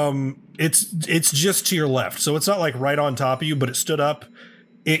it's just to your left. So it's not like right on top of you, but it stood up.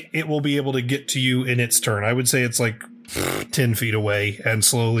 It will be able to get to you in its turn. I would say it's like 10 feet away and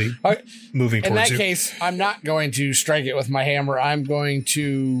slowly moving towards you. In that case, I'm not going to strike it with my hammer. I'm going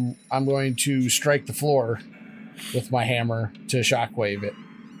to strike the floor with my hammer to shockwave it.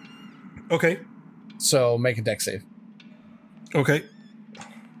 Okay. So make a dex save. Okay.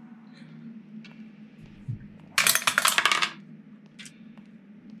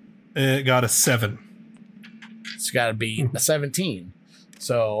 It got a 7. It's got to be a 17.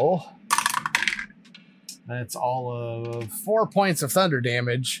 So that's all of 4 points of thunder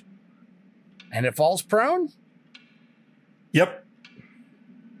damage. And it falls prone? Yep.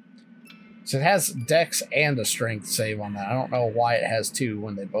 So it has dex and a strength save on that. I don't know why it has 2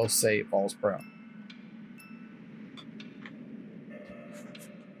 when they both say it falls prone.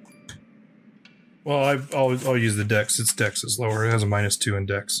 Well, I'll use the dex. Its dex is lower. It has a -2 in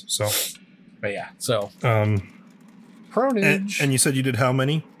dex. So, but yeah. So pronage. And you said you did how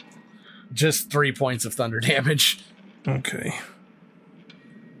many? Just 3 points of thunder damage. Okay.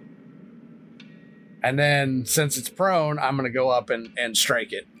 And then since it's prone, I'm going to go up and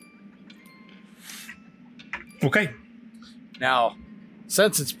strike it. Okay. Now,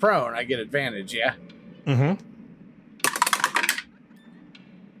 since it's prone, I get advantage, yeah? Mm-hmm.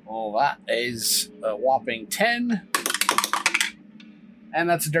 Well, that is a whopping 10. And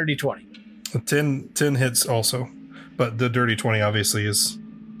that's a dirty 20. 10 hits also. But the dirty 20 obviously is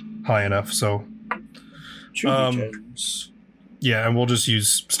high enough, so... yeah, and we'll just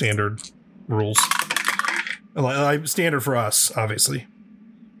use standard rules. Standard for us, obviously.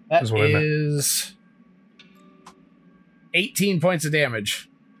 That is 18 points of damage.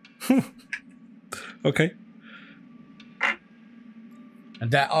 Okay.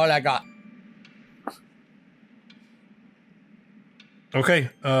 And that's all I got. Okay.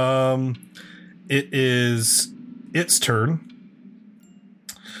 It is its turn.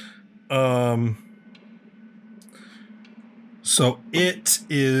 So it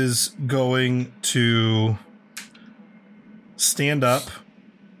is going to stand up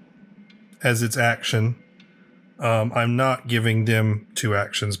as its action. I'm not giving them 2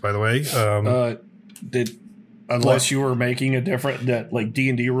 actions, by the way. Unless you were making a different, that like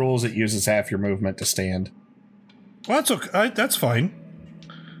D&D rules, it uses half your movement to stand. Well, that's okay. That's fine.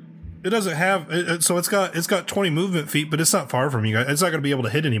 It doesn't have so it's got 20 movement feet, but it's not far from you guys. It's not going to be able to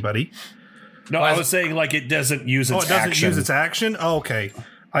hit anybody. No, I was saying like it doesn't use its action. Oh, it doesn't use its action? Oh, okay.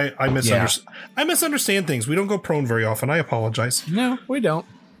 I misunderstand. Yeah. I misunderstand things. We don't go prone very often. I apologize. No, we don't.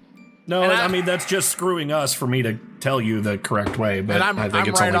 No, I mean that's just screwing us for me to tell you the correct way. But and I think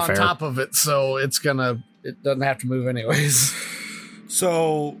it's right only on fair. top of it, so it doesn't have to move anyways.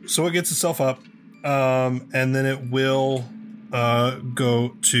 So it gets itself up, and then it will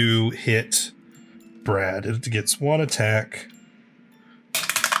go to hit Brad. It gets 1 attack,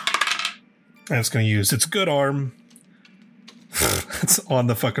 and it's going to use its good arm. It's on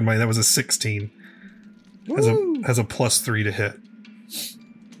the fucking money. That was a 16. Has a +3 to hit.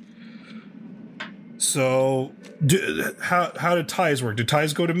 So, how do ties work? Do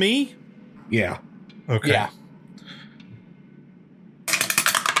ties go to me? Yeah. Okay. Yeah.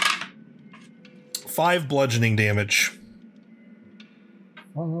 5 bludgeoning damage.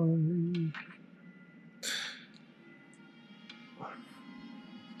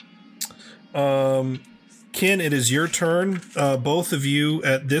 Ken, it is your turn. Both of you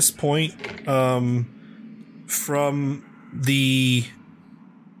at this point, from the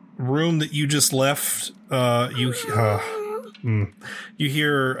room that you just left, you hear,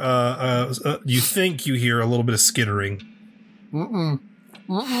 you think you hear a little bit of skittering. Mm-mm.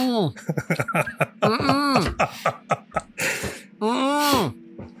 Mm-mm. Mm-mm. Mm-mm.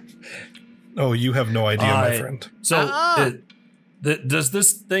 Oh, you have no idea, my friend. So, does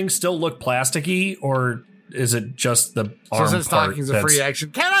this thing still look plasticky, or is it just the arm since part? talking's a free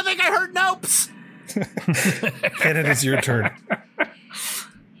action. Ken, I think I heard nopes. Ken, it is your turn.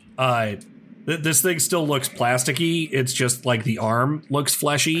 This thing still looks plasticky. It's just like the arm looks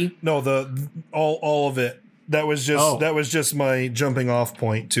fleshy. No, all of it. That was just my jumping off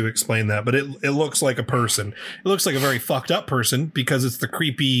point to explain that. But it looks like a person. It looks like a very fucked up person because it's the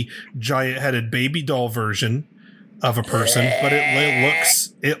creepy giant headed baby doll version of a person. But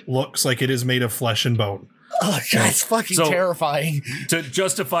it looks like it is made of flesh and bone. Oh, that's fucking terrifying. To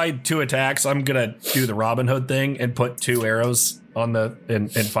justify 2 attacks, I'm gonna do the Robin Hood thing and put 2 arrows on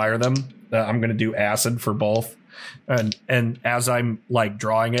and fire them. I'm gonna do acid for both. And as I'm like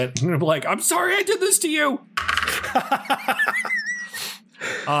drawing it, I'm like, I'm sorry I did this to you.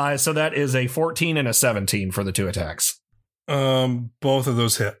 So that is a 14 and a 17 for the 2 attacks. Both of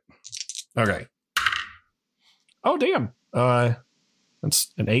those hit. Okay. Oh, damn.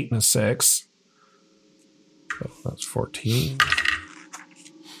 That's an 8 and a 6. So that's 14.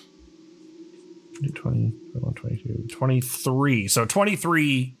 20, 22, 23. So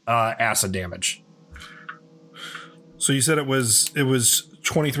 23 acid damage. So you said it was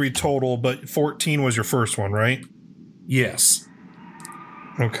 23 total, but 14 was your first one, right? Yes.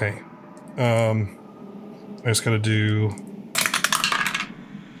 Okay. I just gotta do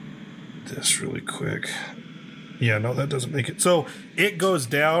this really quick. Yeah, no, that doesn't make it. So it goes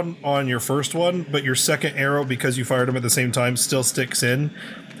down on your first one, but your second arrow, because you fired them at the same time, still sticks in.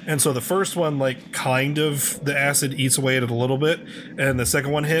 And so the first one, like, kind of the acid eats away at it a little bit, and the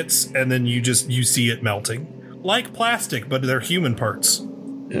second one hits, and then you see it melting. Like plastic, but they're human parts.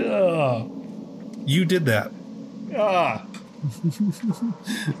 Ugh. You did that. Ah.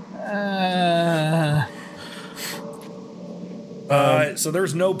 So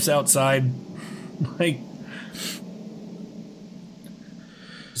there's nopes outside. Like,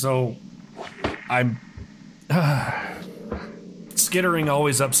 so I'm skittering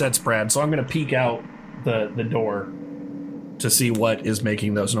always upsets Brad, so I'm going to peek out the door to see what is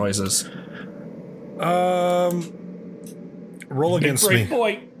making those noises. Roll against me.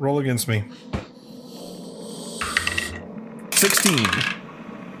 Boy. Roll against me. 16.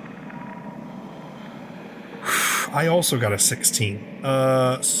 I also got a 16.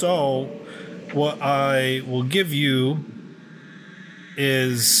 So what I will give you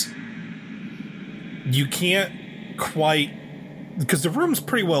is you can't quite, because the room's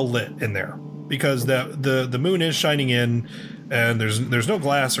pretty well lit in there, because the moon is shining in, and there's no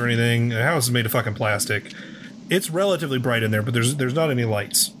glass or anything. The house is made of fucking plastic. It's relatively bright in there, but there's not any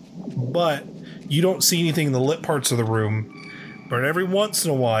lights. But you don't see anything in the lit parts of the room. But every once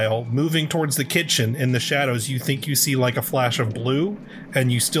in a while, moving towards the kitchen in the shadows, you think you see like a flash of blue, and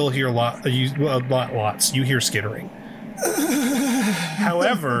you still hear lots. You hear skittering.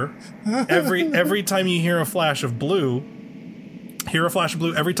 However, every time you hear a flash of blue,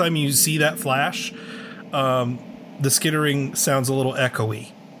 every time you see that flash, the skittering sounds a little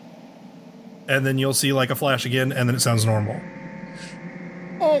echoey. And then you'll see like a flash again, and then it sounds normal.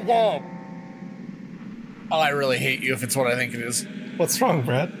 Oh, God. Oh, I really hate you if it's what I think it is. What's wrong,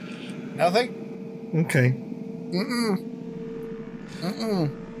 Brad? Nothing. Okay.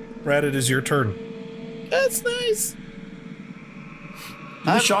 Mm-mm. Brad, it is your turn. That's nice.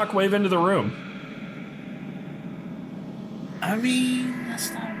 The shockwave into the room. I mean,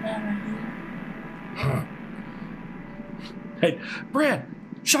 that's not a bad idea. Hey, Brad,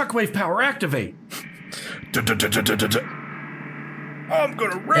 shockwave power activate. I'm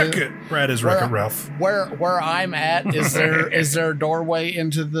gonna wreck it. Brad is Wreck-It Ralph. Where I'm at, is there a doorway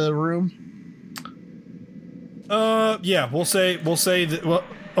into the room? Yeah, we'll say that. Well,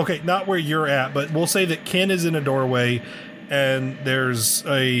 okay, not where you're at, but we'll say that Ken is in a doorway, and there's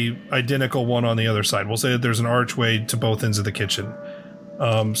a identical one on the other side. We'll say that there's an archway to both ends of the kitchen.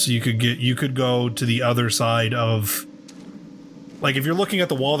 So you could go to the other side of. Like, if you're looking at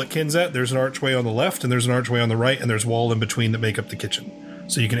the wall that Ken's at, there's an archway on the left, and there's an archway on the right, and there's a wall in between that make up the kitchen.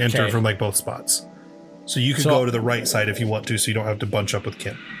 So you can enter from, like, both spots. So you can go to the right side if you want to, so you don't have to bunch up with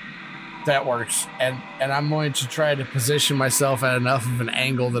Ken. That works. And I'm going to try to position myself at enough of an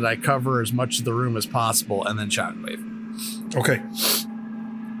angle that I cover as much of the room as possible, and then shockwave. Okay.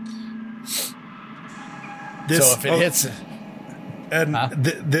 So if it hits... And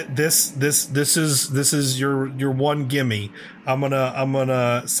this is your one gimme. I'm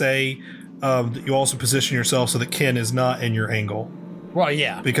gonna say that you also position yourself so that Ken is not in your angle. Well,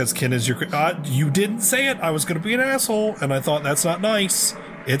 yeah, because Ken is your. You didn't say it. I was gonna be an asshole, and I thought that's not nice.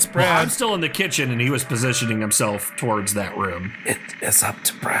 It's Brad. Well, I'm still in the kitchen, and he was positioning himself towards that room. It is up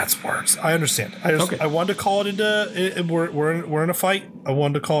to Brad's words. I understand. Okay. I wanted to call it into. We're in a fight. I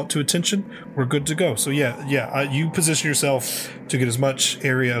wanted to call it to attention. We're good to go. So yeah. You position yourself to get as much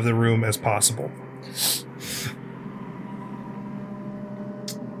area of the room as possible.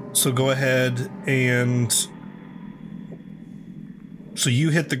 So go ahead and. So you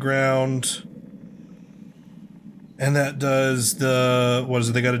hit the ground. And that does the, what is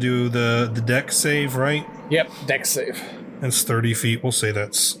it? They got to do the deck save, right? Yep, deck save. That's 30 feet. We'll say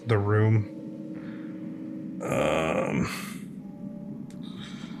that's the room.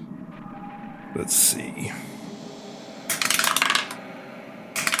 Let's see.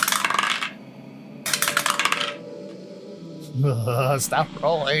 Stop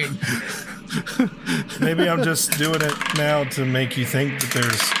rolling. Maybe I'm just doing it now to make you think that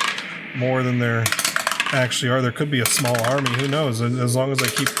there's more than there actually are. There could be a small army. Who knows? As long as I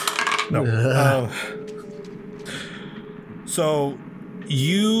keep... No. So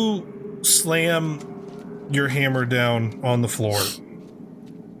you slam your hammer down on the floor.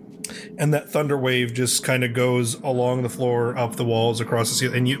 And that thunder wave just kind of goes along the floor, up the walls, across the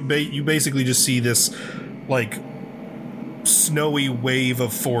ceiling. And you basically just see this, like, snowy wave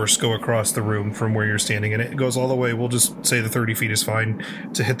of force go across the room from where you're standing. And it goes all the way, we'll just say the 30 feet is fine,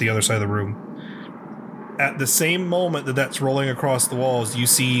 to hit the other side of the room. At the same moment that that's rolling across the walls, you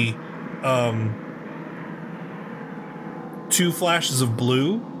see two flashes of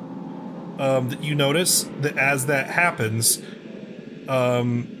blue that you notice that as that happens,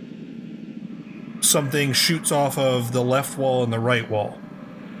 something shoots off of the left wall and the right wall.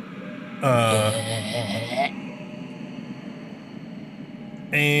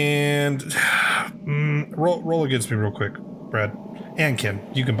 And roll against me real quick, Brad. And Ken,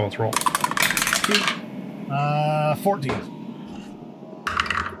 you can both roll. 14.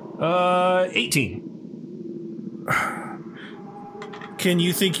 18. Ken,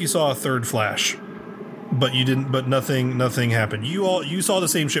 you think you saw a third flash, but you didn't. But nothing happened. You saw the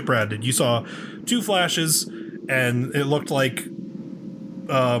same shit Brad did. You saw two flashes, and it looked like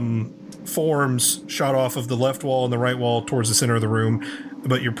forms shot off of the left wall and the right wall towards the center of the room.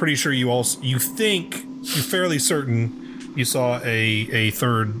 But you're pretty sure you're fairly certain you saw a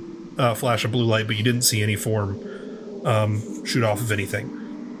third flash of blue light, but you didn't see any form shoot off of anything.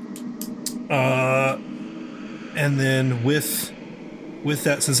 And then with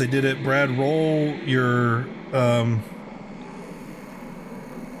that, since I did it, Brad, roll your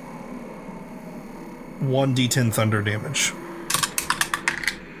 1d10 thunder damage.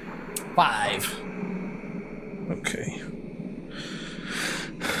 5. Okay.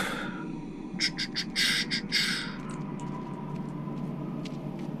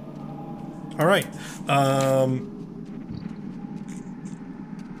 All right.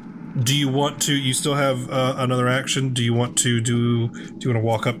 Do you want to? You still have another action. Do you want to do? Do you want to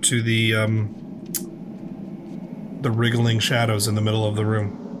walk up to the wriggling shadows in the middle of the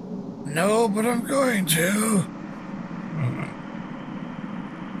room? No, but I'm going to.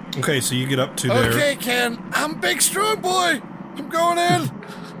 Okay, so you get up to there. Okay, Ken. I'm a big strong boy. I'm going in.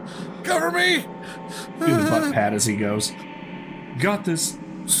 Cover me. Do the butt pat as he goes. Got this.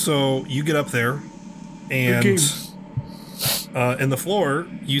 So you get up there, and in the floor,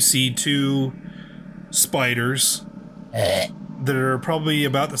 you see two spiders that are probably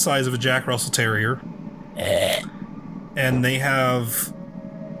about the size of a Jack Russell Terrier. And they have...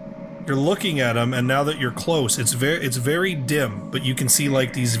 You're looking at them, and now that you're close, it's very dim, but you can see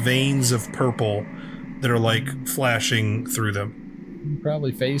like these veins of purple that are like flashing through them.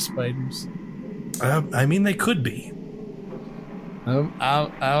 Probably face spiders. I mean, they could be.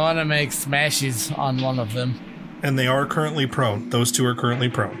 I want to make smashes on one of them. And they are currently prone. Those two are currently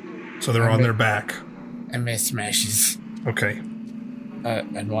prone. So they're on their back. I make smashes. Okay.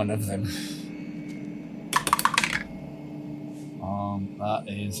 And one of them. That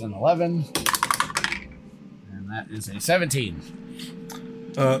is an 11. And that is a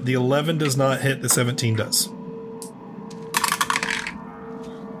 17. The 11 does not hit, the 17 does.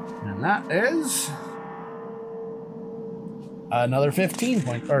 And that is another 15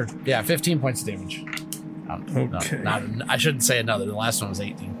 points. 15 points of damage. Okay. Not, I shouldn't say another. The last one was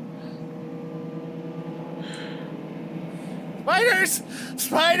 18. Spiders!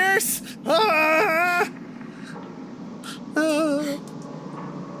 Spiders! Ah!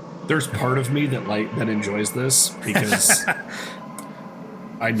 There's part of me that enjoys this because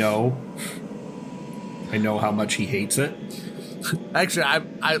I know how much he hates it. Actually,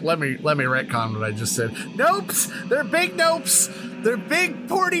 I let me retcon what I just said. Nopes! They're big nopes! They're big,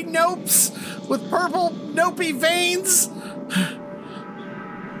 porty nopes with purple nopey veins!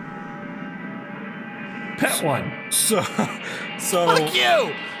 Pet one. So Fuck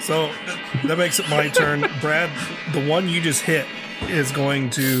you! So that makes it my turn. Brad, the one you just hit is going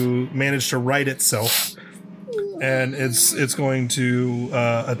to manage to right itself. And it's going to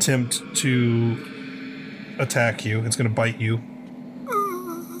attempt to attack you. It's going to bite you.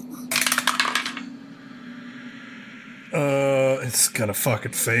 It's gonna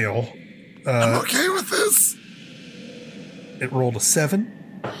fucking fail. I'm okay with this. It rolled a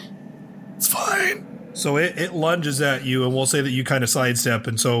 7. It's fine. So it lunges at you, and we'll say that you kind of sidestep,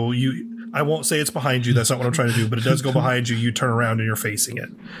 and so I won't say it's behind you. That's not what I'm trying to do, but it does go behind you. You turn around and you're facing it.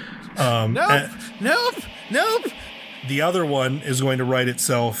 Nope. The other one is going to right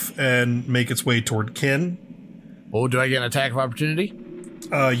itself and make its way toward Ken. Oh, do I get an attack of opportunity?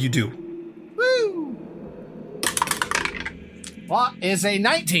 You do. Woo! What is a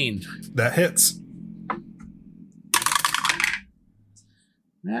 19? That hits.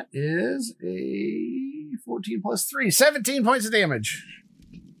 That is a 14 plus 3. 17 points of damage.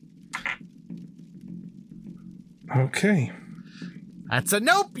 Okay. That's a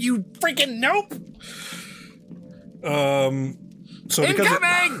nope, you freaking nope! So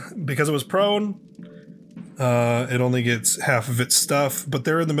because it was prone, it only gets half of its stuff, but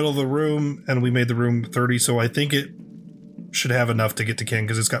they're in the middle of the room, and we made the room 30, so I think it should have enough to get to Ken,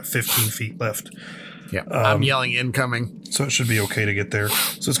 because it's got 15 feet left. Yeah, I'm yelling incoming. So it should be okay to get there.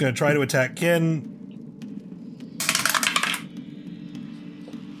 So it's going to try to attack Ken.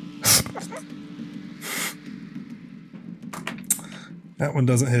 That one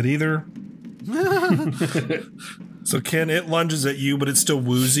doesn't hit either. So Ken, it lunges at you, but it's still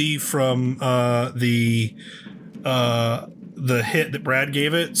woozy from the hit that Brad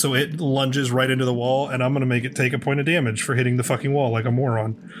gave it. So it lunges right into the wall, and I'm going to make it take a point of damage for hitting the fucking wall like a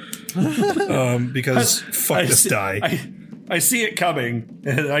moron. Because fuck this die. I see it coming,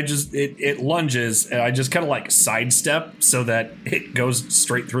 and it lunges, and I just kind of like sidestep so that it goes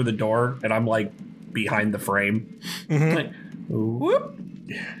straight through the door, and I'm like behind the frame. Mm-hmm. Like, whoop.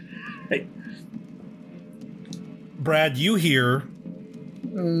 Hey. Brad, you hear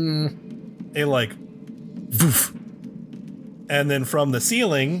a like voof, and then from the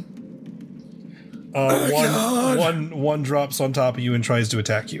ceiling, one drops on top of you and tries to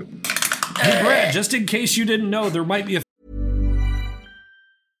attack you. Hey, Brad, just in case you didn't know, there might be a...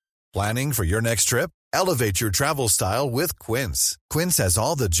 Planning for your next trip? Elevate your travel style with Quince. Quince has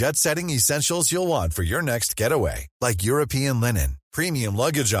all the jet-setting essentials you'll want for your next getaway, like European linen, premium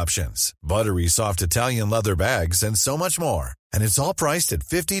luggage options, buttery soft Italian leather bags, and so much more. And it's all priced at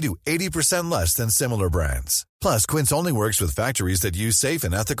 50 to 80% less than similar brands. Plus, Quince only works with factories that use safe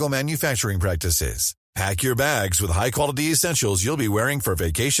and ethical manufacturing practices. Pack your bags with high-quality essentials you'll be wearing for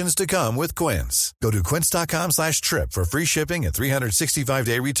vacations to come with Quince. Go to quince.com/trip for free shipping and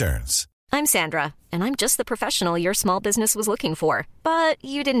 365-day returns. I'm Sandra, and I'm just the professional your small business was looking for. But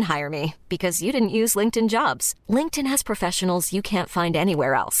you didn't hire me because you didn't use LinkedIn Jobs. LinkedIn has professionals you can't find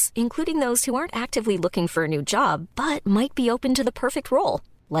anywhere else, including those who aren't actively looking for a new job, but might be open to the perfect role,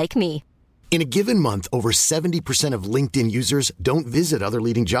 like me. In a given month, over 70% of LinkedIn users don't visit other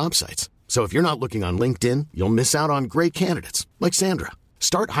leading job sites. So if you're not looking on LinkedIn, you'll miss out on great candidates like Sandra.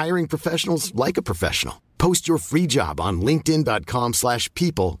 Start hiring professionals like a professional. Post your free job on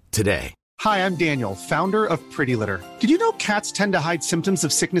linkedin.com/people today. Hi, I'm Daniel, founder of Pretty Litter. Did you know cats tend to hide symptoms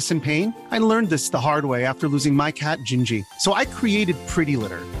of sickness and pain? I learned this the hard way after losing my cat, Gingy. So I created Pretty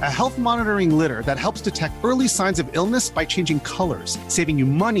Litter, a health monitoring litter that helps detect early signs of illness by changing colors, saving you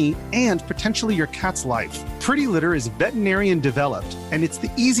money and potentially your cat's life. Pretty Litter is veterinarian developed, and it's the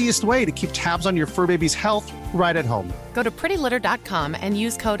easiest way to keep tabs on your fur baby's health right at home. Go to prettylitter.com and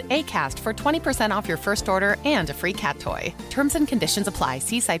use code ACAST for 20% off your first order and a free cat toy. Terms and conditions apply.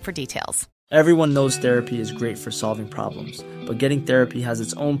 See site for details. Everyone knows therapy is great for solving problems, but getting therapy has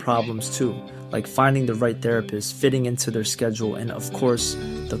its own problems too, like finding the right therapist, fitting into their schedule, and of course,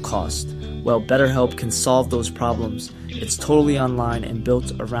 the cost. Well, BetterHelp can solve those problems. It's totally online and built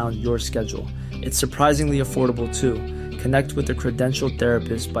around your schedule. It's surprisingly affordable too. Connect with a credentialed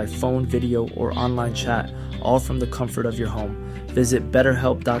therapist by phone, video, or online chat, all from the comfort of your home. Visit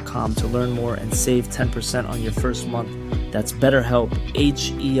BetterHelp.com to learn more and save 10% on your first month. That's BetterHelp,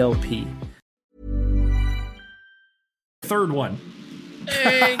 H-E-L-P. Third one.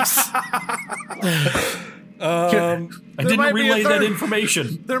 Thanks. I didn't relay that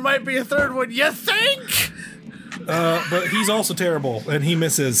information. There might be a third one. You think? But he's also terrible, and he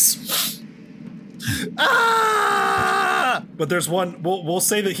misses. Ah! But there's one. We'll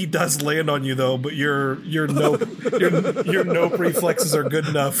say that he does land on you though. But your no reflexes are good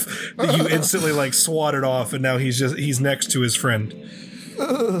enough that you instantly like swat it off, and now he's next to his friend.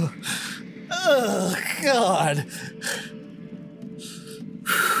 Oh God!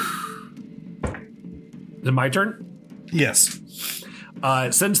 Is it my turn? Yes.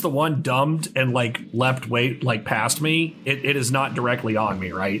 Since the one dumbed and like leapt way like past me, it is not directly on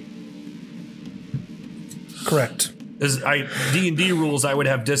me, right? Correct. As D&D rules, I would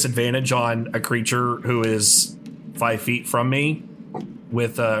have disadvantage on a creature who is 5 feet from me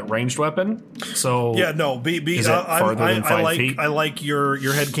with a ranged weapon. So yeah, no, is it farther than 5 feet? I like your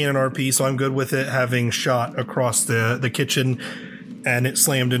headcanon RP, so I'm good with it having shot across the kitchen, and it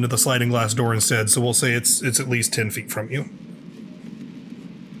slammed into the sliding glass door instead. So we'll say it's at least 10 feet from you.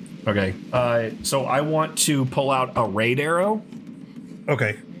 Okay. So I want to pull out a raid arrow.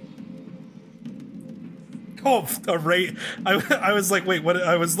 Okay. Oh, a raid! I was like, wait, what?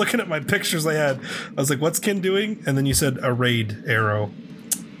 I was looking at my pictures I had. I was like, what's Ken doing? And then you said a raid arrow.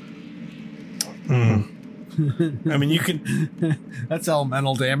 I mean, you can. That's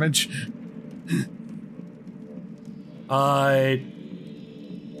elemental damage. I'm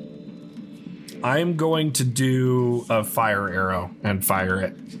going to do a fire arrow and fire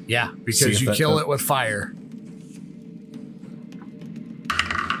it. Yeah, because you kill it with fire.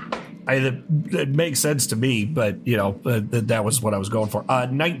 It makes sense to me, but you know that was what I was going for.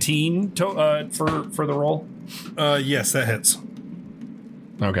 19 for the roll. Yes, that hits.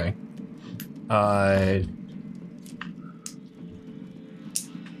 Okay.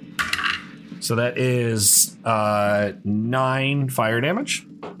 So that is 9 fire damage.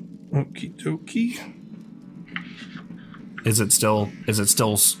 Okie dokie. Is it still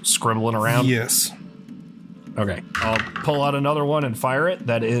scribbling around? Yes. Okay. I'll pull out another one and fire it.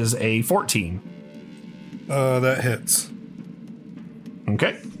 That is a 14. That hits.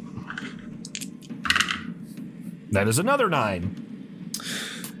 Okay. That is another 9.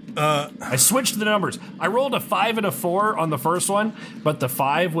 I switched the numbers. I rolled a 5 and a 4 on the first one, but the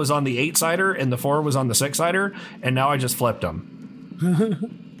 5 was on the 8-sider and the 4 was on the 6-sider, and now I just flipped them.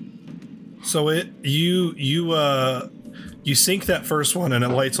 So you sink that first one and it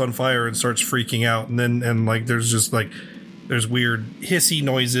lights on fire and starts freaking out, and then there's weird hissy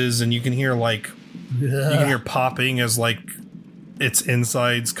noises, and you can hear popping as like its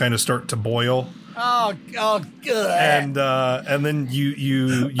insides kind of start to boil. Oh, good. And then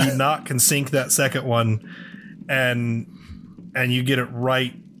you knock and sink that second one, and you get it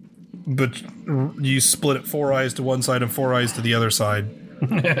right, but you split it 4 eyes to one side and 4 eyes to the other side,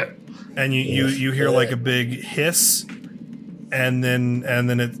 and you hear like a big hiss, and then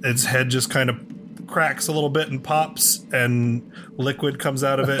its head just kind of cracks a little bit and pops, and liquid comes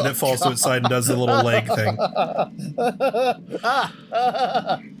out of it, and it falls to its side and does the little leg thing.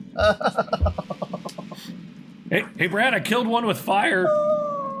 Hey, Brad, I killed one with fire.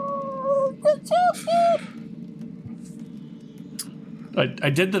 Good job, man. I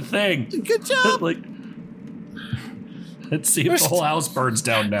did the thing. Good job. Let's see if the whole house burns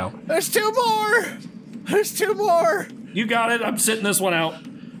down now. There's 2 more. There's 2 more. You got it. I'm sitting this one out.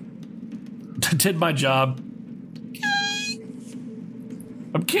 I did my job.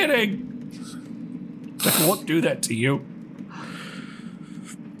 I'm kidding. I won't do that to you.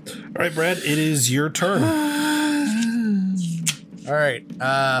 All right, Brad, it is your turn. All right.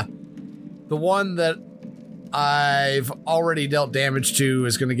 The one that I've already dealt damage to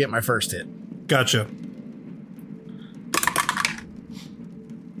is going to get my first hit. Gotcha.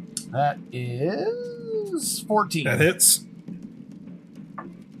 That is 14. That hits.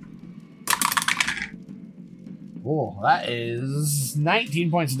 Oh, that is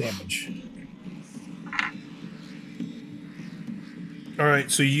 19 points of damage. All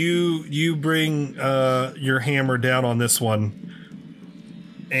right, so you bring your hammer down on this one,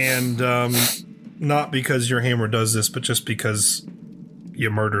 and not because your hammer does this, but just because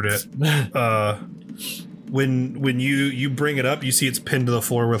you murdered it. When you bring it up, you see it's pinned to the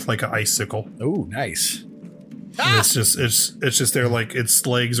floor with like an icicle. Oh, nice. And it's just there, like its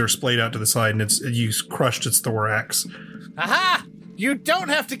legs are splayed out to the side, and you crushed its thorax. Aha! You don't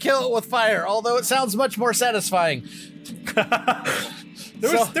have to kill it with fire, although it sounds much more satisfying.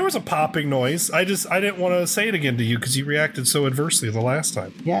 There was a popping noise. I didn't want to say it again to you because you reacted so adversely the last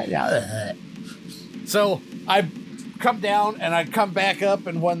time. Yeah. So I come down and I come back up,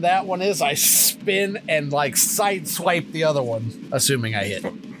 and when that one is, I spin and like sideswipe the other one, assuming I hit.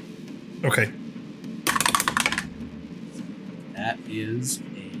 Okay. That is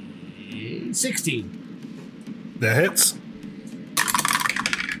a 16. That hits.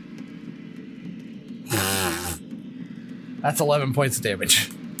 That's 11 points of damage.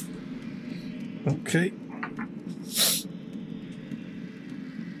 Okay.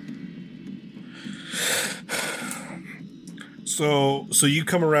 So you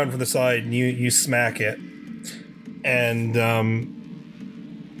come around from the side and you smack it, and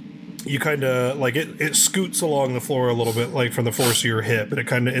you kind of like it scoots along the floor a little bit, like from the force of your hit, but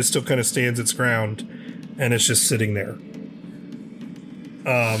it still kind of stands its ground, and it's just sitting there.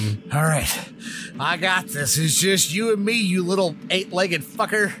 All right, I got this. It's just you and me, you little 8-legged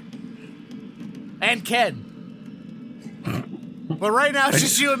fucker, and Ken. But right now, it's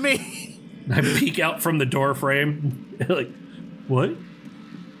just you and me. I peek out from the door frame, like, what?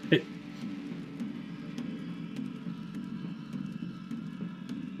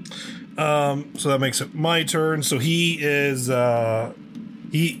 So that makes it my turn. So he is, Brad,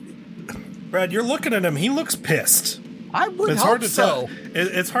 you're looking at him. He looks pissed. I would it's hope hard to so. tell.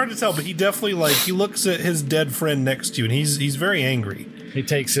 It's hard to tell, but he definitely he looks at his dead friend next to you, and he's very angry. He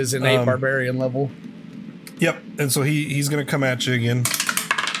takes his innate barbarian level. Yep, and so he's gonna come at you again.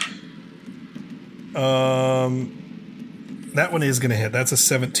 That one is gonna hit. That's a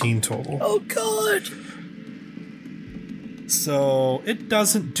 17 total. Oh god. So it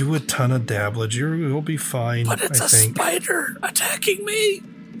doesn't do a ton of damage. You'll be fine. But it's a spider attacking me.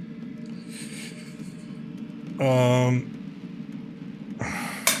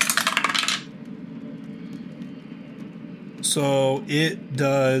 So it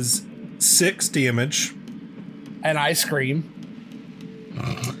does 6 damage. And I scream.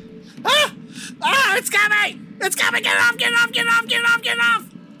 It's coming! It's coming! Get off! Get off! Get off! Get off! Get off!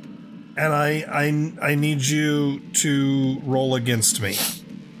 And I need you to roll against me.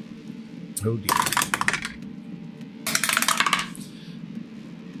 Oh dear.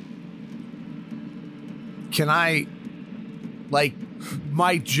 Can I, like,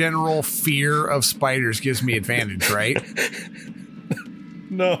 my general fear of spiders gives me advantage, right?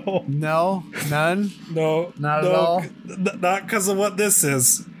 No. No? None? No. Not at all? Not because of what this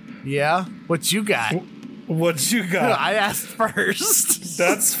is. Yeah? What you got? What you got? I asked first.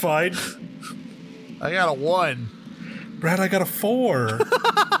 That's fine. I got a 1. Brad, I got a 4.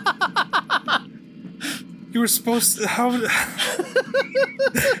 You were supposed to... How?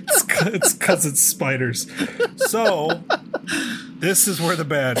 It's because it's spiders. So, this is where the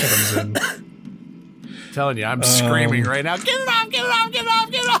bad comes in. Telling you, I'm screaming right now. Get it off! Get it off! Get it off!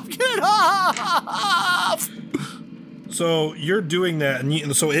 Get it off! Get it off! So you're doing that,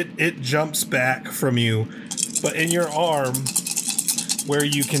 and so it jumps back from you, but in your arm, where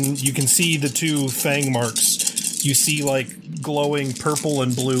you can see the 2 fang marks, you see like glowing purple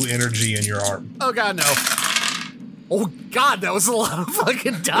and blue energy in your arm. Oh god, no! Oh god, that was a lot of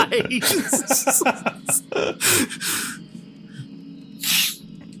fucking dice.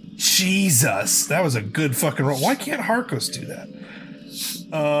 Jesus, that was a good fucking roll. Why can't Harkos do that?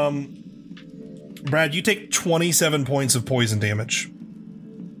 Brad, you take 27 points of poison damage.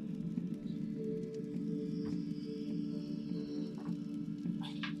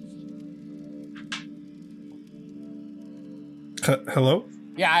 Hello?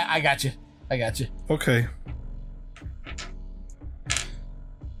 Yeah, I got you. I got you. Okay.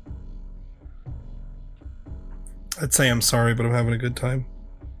 I'd say I'm sorry, but I'm having a good time.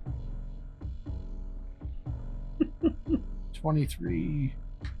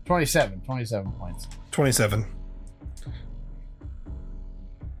 27 points. 27.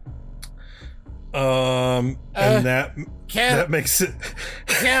 And that makes it.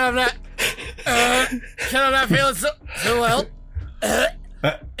 I'm not feeling so well.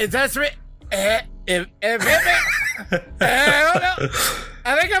 It's desperate. I don't know.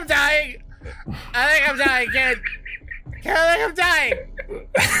 I think I'm dying. Ken. I think I'm dying.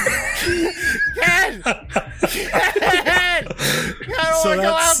 Ken! I don't want to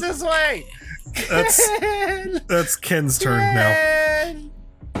go out this way. That's Ken's turn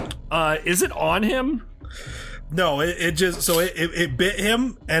now. Is it on him? No, it just it bit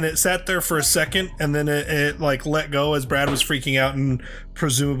him and it sat there for a second and then it like let go as Brad was freaking out and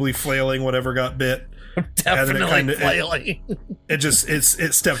presumably flailing whatever got bit. Definitely flailing.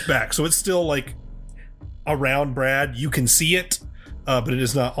 It stepped back, so it's still like around Brad. You can see it, but it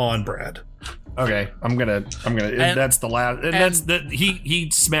is not on Brad. Okay, I'm gonna. That's the last. And that's the he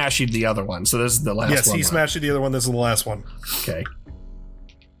smashed the other one. So this is the last one. Yes, he smashed the other one. This is the last one. Okay.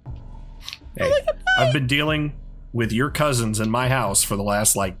 Hey, I've been dealing with your cousins in my house for the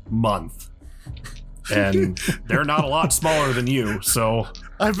last month, and they're not a lot smaller than you. So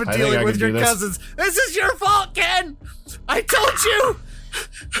I've been dealing with your cousins. This is your fault, Ken. I told you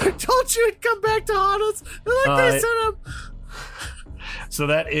told you it'd come back to haunt us. Look, they sent him. So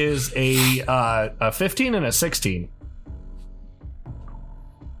that is a 15 and a 16.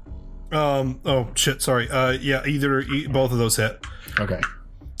 Oh shit! Sorry. Yeah. Both of those hit. Okay.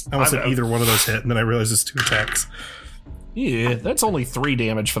 I almost said either one of those hit, and then I realized it's 2 attacks. Yeah, that's only 3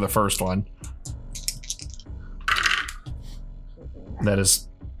 damage for the first one. That is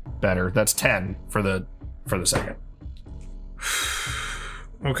better. That's 10 for the second.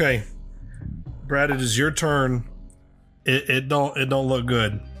 Okay, Brad, it is your turn. It don't look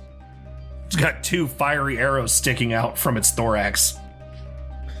good. It's got 2 fiery arrows sticking out from its thorax.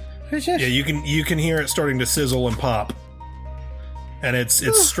 Yeah, you can hear it starting to sizzle and pop, and it's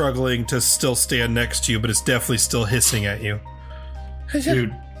struggling to still stand next to you, but it's definitely still hissing at you.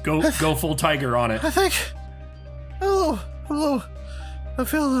 Dude, go full tiger on it. I think. Hello. I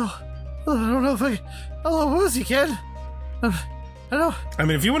feel a little. I don't know if I. A little woozy, kid. I know. I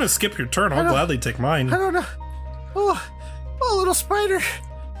mean, if you want to skip your turn, I'll gladly take mine. I don't know. Oh, little spider.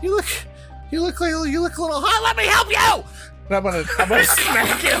 You look a little hot. Let me help you. I'm gonna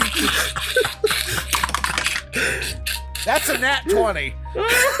smack him. That's a nat 20.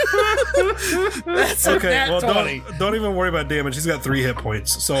 That's a nat 20. Don't even worry about damage. He's got 3 hit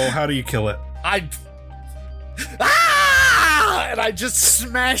points. So how do you kill it? And I just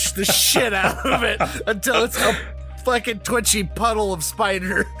smash the shit out of it until it's a fucking twitchy puddle of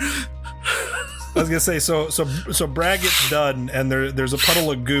spider. I was gonna say, so Brad gets done, and there's a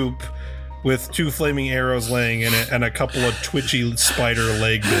puddle of goop with 2 flaming arrows laying in it and a couple of twitchy spider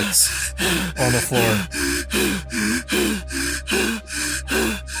leg bits on the floor.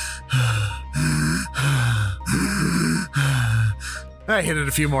 I hit it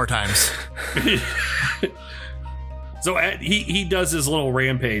a few more times. So he does his little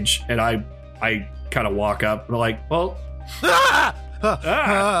rampage, and I kind of walk up and I'm like, well,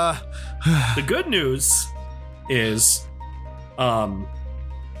 the good news is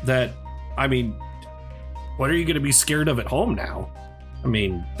that, I mean, what are you going to be scared of at home now? I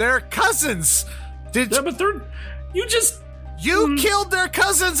mean, they're cousins. But you killed their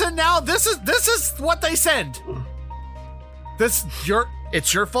cousins, and now this is what they send. It's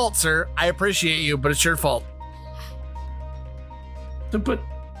your fault, sir. I appreciate you, but it's your fault. But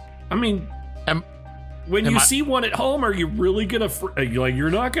I mean, when you see one at home, are you really gonna you're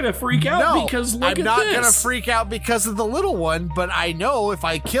not gonna freak out because look at this? I'm not gonna freak out because of the little one, but I know if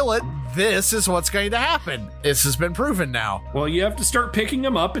I kill it, this is what's going to happen. This has been proven now. Well, you have to start picking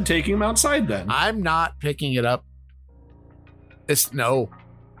them up and taking them outside then. I'm not picking it up. No.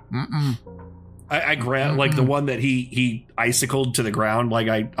 Mm-mm. I grab like the one that he icicled to the ground. Like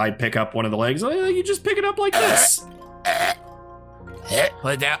I pick up one of the legs. You just pick it up like this.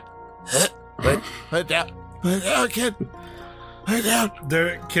 Put it down. Put it down. Put it down, kid. Put it down.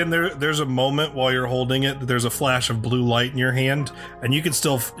 There's a moment while you're holding it. There's a flash of blue light in your hand, and you can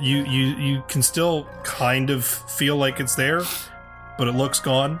still you can still kind of feel like it's there, but it looks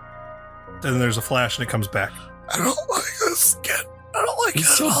gone. Then there's a flash and it comes back. I don't like this, kid. I don't like it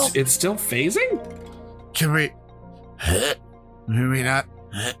at all. It's still phasing? Can we? Maybe not.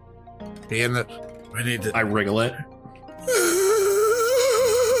 Be in the. We need to. I wriggle it.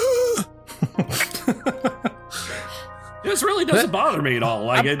 This really doesn't bother me at all.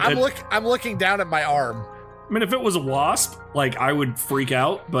 Like I'm looking down at my arm. I mean, if it was a wasp, like I would freak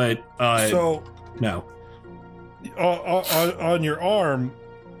out, but no. On your arm,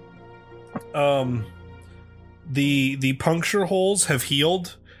 the puncture holes have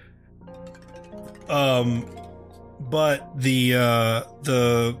healed, but the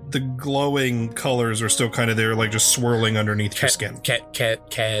glowing colors are still kind of there, like just swirling underneath your skin. Cad.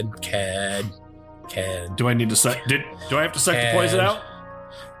 Do I need to suck? Do I have to suck the poison out?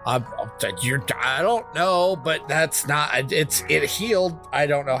 I don't know, but that's not. It healed. I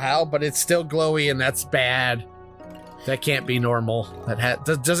don't know how, but it's still glowy, and that's bad. That can't be normal.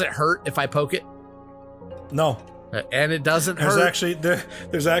 Does it hurt if I poke it? No. And it doesn't hurt.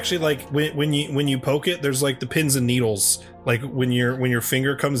 There's actually like when you poke it, there's like the pins and needles. Like when your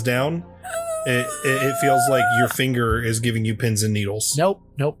finger comes down, it feels like your finger is giving you pins and needles. Nope.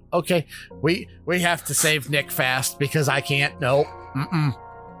 Okay, we have to save Nick fast because I can't. Nope.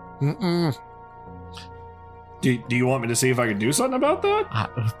 Do you want me to see if I can do something about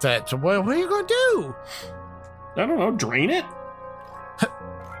that? What are you gonna do? I don't know. Drain it.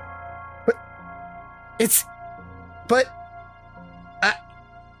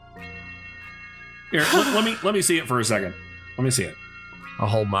 Here, let me see it for a second. Let me see it. I'll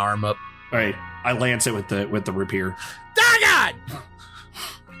hold my arm up. All right, I lance it with the rapier. God!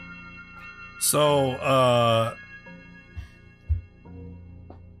 So,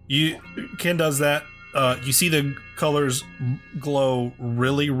 Ken does that. You see the colors glow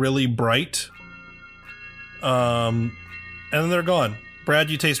really, really bright. And then they're gone. Brad,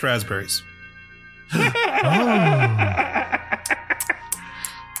 you taste raspberries.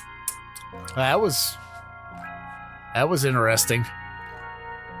 That was interesting.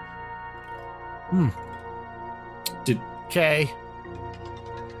 Okay.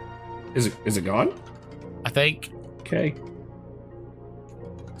 Is it gone? I think. Okay.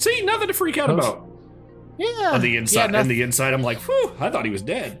 See, nothing to freak out about. Yeah. On the inside, and the inside, I'm like, whew, I thought he was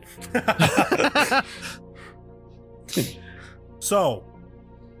dead. So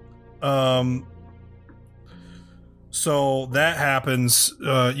that happens.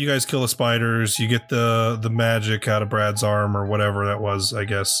 You guys kill the spiders. You get the magic out of Brad's arm or whatever that was. I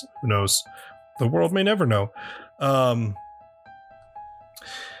guess, who knows? The world may never know. And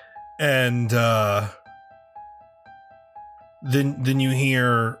then you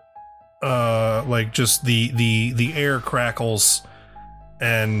hear like just the air crackles,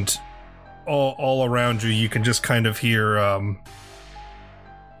 and all around you you can just kind of hear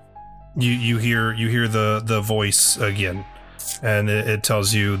you hear the voice again, and it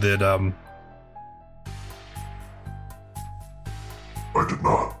tells you that I did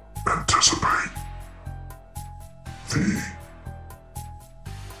not anticipate the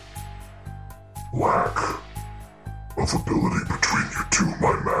lack of ability between you two.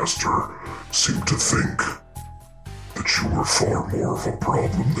 My master seemed to think that you were far more of a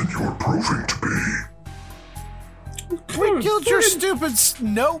problem than you were proving to be. We killed your stupid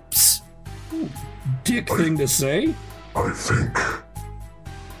Snopes. Dick thing to say. I think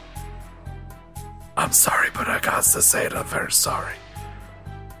I'm sorry, but I got to say it. I'm very sorry.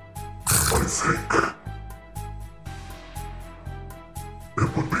 I think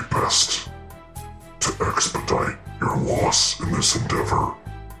it would be best to expedite your loss in this endeavor.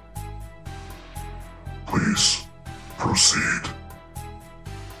 Please proceed.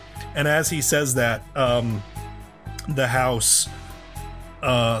 And as he says that, the house,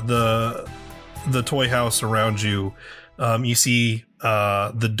 the toy house around you, you see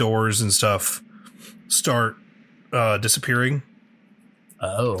the doors and stuff start disappearing.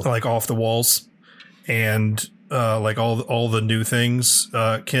 Oh, like off the walls, and like all the new things,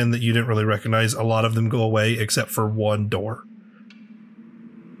 Ken, that you didn't really recognize. A lot of them go away except for one door.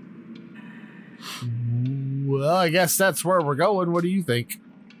 Well, I guess that's where we're going. What do you think?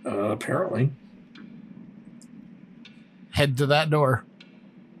 Apparently. Head to that door.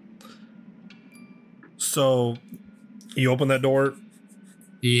 So you open that door.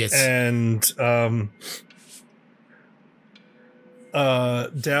 Yes. And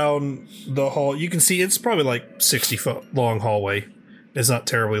down the hall, you can see it's probably like 60-foot long hallway. It's not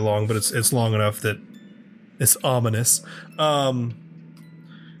terribly long, but it's long enough that it's ominous. You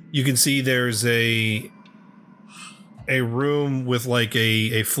can see there's a room with like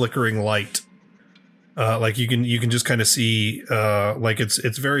a flickering light. Like you can just kind of see like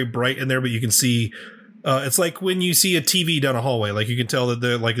it's very bright in there, but you can see it's like when you see a TV down a hallway, like you can tell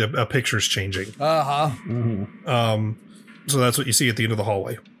that like a picture's changing. Mm-hmm. So that's what you see at the end of the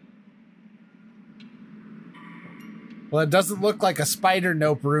hallway. Well, it doesn't look like a spider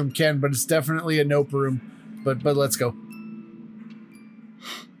nope room, Ken, but it's definitely a nope room. But let's go.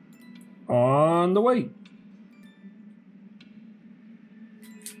 On the way.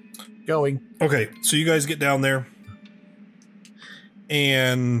 Going. Okay, so you guys get down there,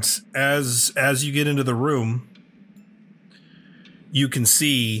 and as you get into the room, you can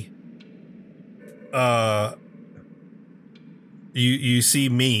see you see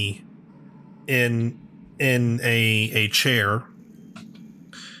me in a chair,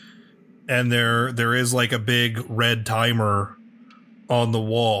 and there is like a big red timer on the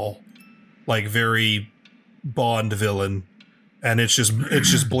wall, like very Bond villain, and it's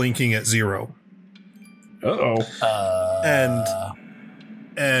just blinking at 0.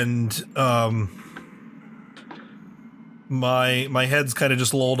 And my head's kind of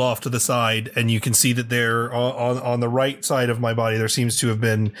just lolled off to the side, and you can see that there on the right side of my body there seems to have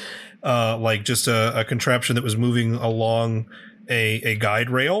been like just a contraption that was moving along a guide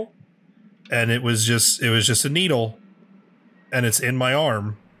rail, and it was just a needle, and it's in my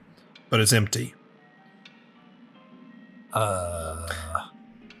arm, but it's empty.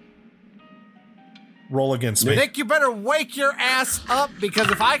 Roll against me. Nick, you better wake your ass up, because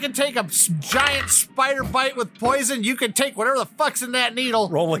if I can take a giant spider bite with poison, you can take whatever the fuck's in that needle.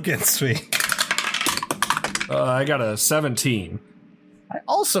 Roll against me. I got a 17. I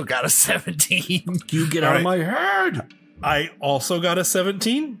also got a 17. You get out of my head. I also got a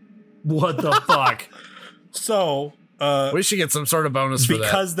 17. What the fuck? So, we should get some sort of bonus for that.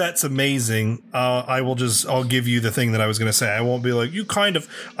 Because that's amazing. I'll give you the thing that I was going to say. I won't be like,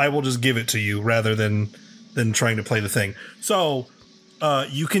 I will just give it to you rather than trying to play the thing. So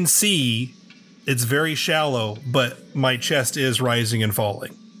you can see it's very shallow, but my chest is rising and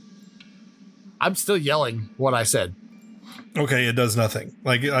falling. I'm still yelling what I said. Okay, it does nothing.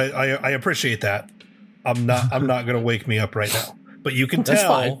 Like I appreciate that. I'm not going to wake me up right now. But you can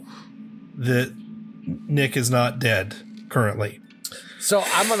tell that Nick is not dead currently. So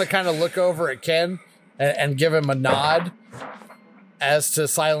I'm going to kind of look over at Ken and give him a nod as to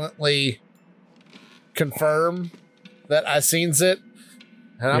silently confirm that I seen it.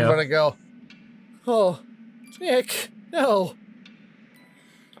 And I'm going to go, oh, Nick, no.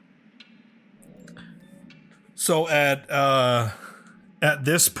 So at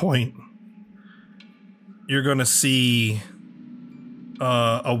this point, you're going to see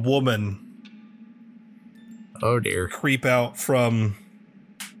a woman. Oh dear! Creep out from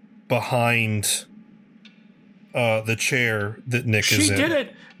behind the chair that Nick is in. She did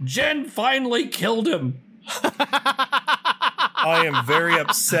it. Jen finally killed him. I am very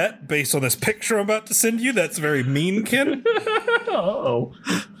upset based on this picture I'm about to send you. That's very mean, Ken. Uh-oh.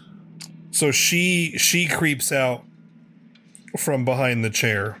 So she creeps out from behind the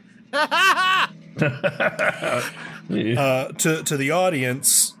chair. To the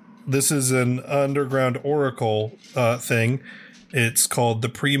audience, this is an underground oracle thing. It's called the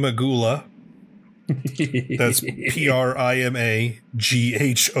Prima Gula. That's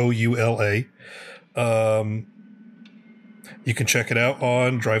PRIMAGHOULA. You can check it out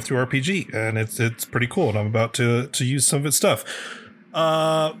on DriveThruRPG, and it's pretty cool. And I'm about to use some of its stuff.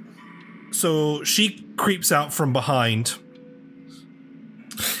 So she creeps out from behind,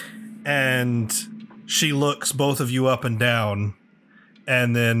 and she looks both of you up and down,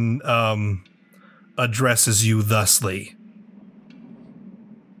 and then addresses you thusly.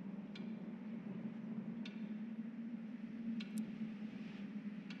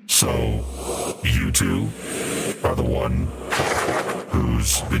 So, you two are the one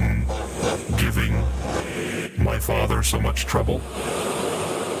who's been giving my father so much trouble?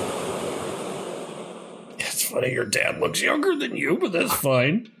 It's funny, your dad looks younger than you, but that's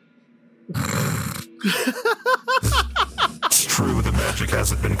fine. It's true, the magic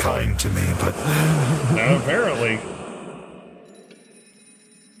hasn't been kind to me, but... Apparently.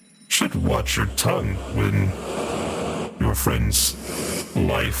 Should watch your tongue when your friend's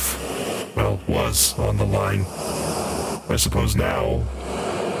life, well, was on the line. I suppose now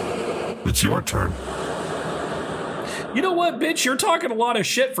it's your turn. You know what, bitch? You're talking a lot of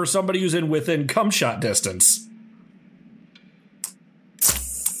shit for somebody who's within cum shot distance.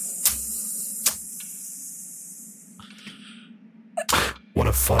 What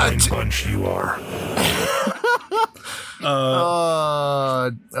a fine bunch you are.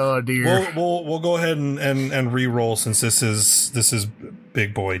 Oh dear. We'll go ahead and re-roll since this is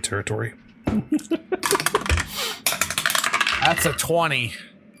big boy territory. That's a 20.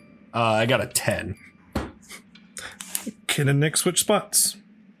 I got a 10. Ken and Nick switch spots.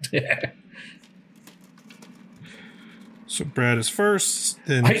 Yeah. So Brad is first,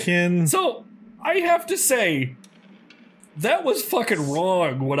 then Ken. So I have to say, that was fucking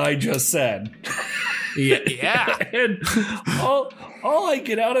wrong what I just said. Yeah. And all I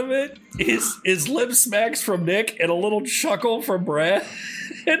get out of it is lip smacks from Nick and a little chuckle from Brad.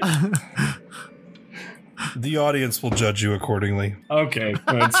 The audience will judge you accordingly. Okay,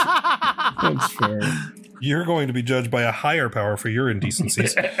 that's fair. You're going to be judged by a higher power for your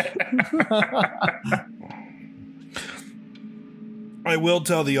indecencies. I will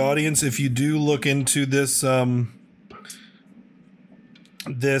tell the audience, if you do look into this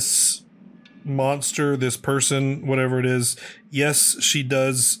this monster, this person, whatever it is, yes, she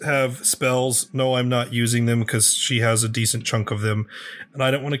does have spells. No, I'm not using them because she has a decent chunk of them, and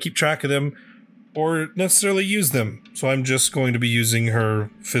I don't want to keep track of them or necessarily use them. So I'm just going to be using her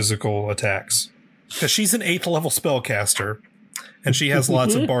physical attacks. Because she's an 8th level spellcaster, and she has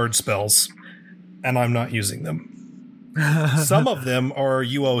lots of bard spells, and I'm not using them. Some of them are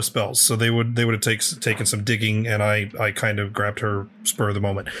UO spells, so they would have taken some digging, and I kind of grabbed her spur of the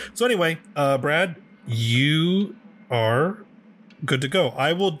moment. So anyway, Brad, you are good to go.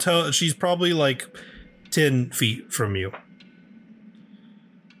 I will tell, she's probably like 10 feet from you.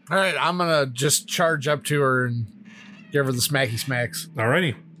 All right, I'm gonna just charge up to her and give her the smacky smacks.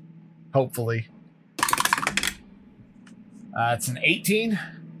 Alrighty. Hopefully. It's an 18.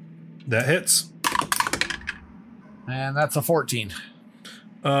 That hits. And that's a 14.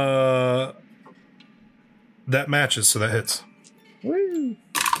 That matches, so that hits. Woo!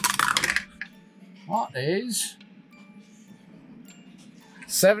 What is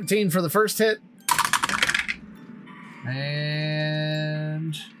 17 for the first hit.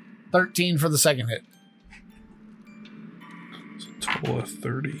 And 13 for the second hit. Total of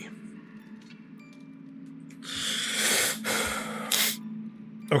 30.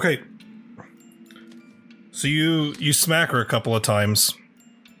 Okay. So you smack her a couple of times.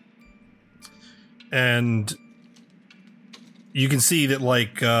 And you can see that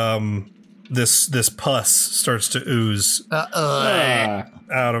like this pus starts to ooze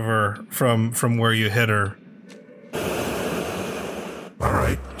out of her from where you hit her. All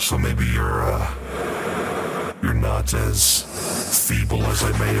right, so maybe you're not as feeble as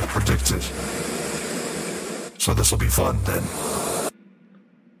I may have predicted. So this will be fun then.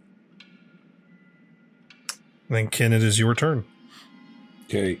 Then Ken, it is your turn.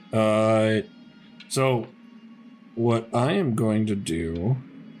 Okay. So what I am going to do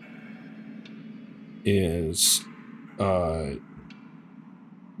is,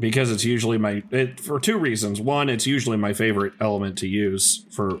 because it's usually for two reasons. One, it's usually my favorite element to use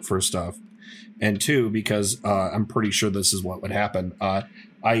for stuff. And two, because I'm pretty sure this is what would happen.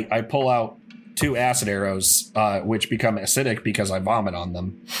 I pull out 2 acid arrows, which become acidic because I vomit on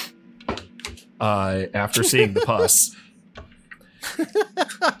them. After seeing the pus.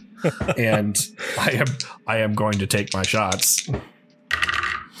 And I am going to take my shots.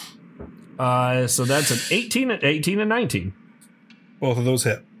 So that's an 18 and 19. Both of those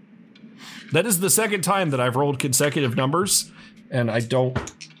hit. That is the second time that I've rolled consecutive numbers, and I don't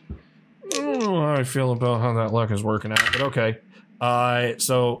know how I feel about how that luck is working out, but okay.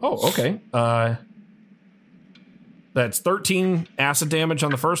 Okay. That's 13 acid damage on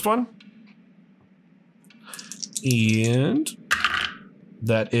the first one. And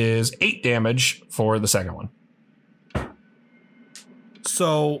that is 8 damage for the second one.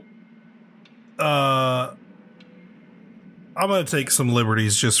 So, I'm going to take some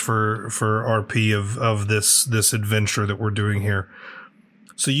liberties just for RP of this adventure that we're doing here.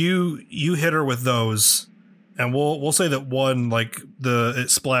 So you hit her with those, and we'll say that one, like, it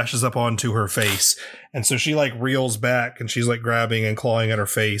splashes up onto her face, and so she like reels back and she's like grabbing and clawing at her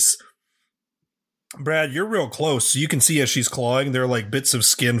face. Brad, you're real close, so you can see as she's clawing, there are like bits of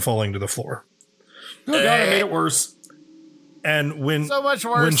skin falling to the floor. Oh god, I made it worse. And so much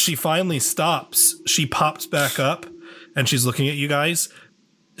worse. When she finally stops, she pops back up and she's looking at you guys.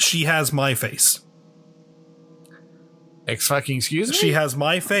 She has my face. Excuse me? She has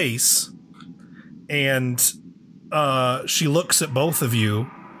my face, and she looks at both of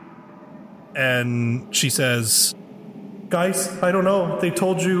you and she says, "Guys, I don't know. They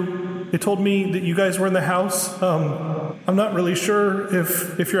told me that you guys were in the house. I'm not really sure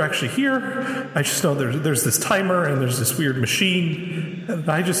if you're actually here. I just know there's this timer and there's this weird machine. And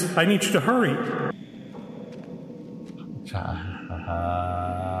I need you to hurry."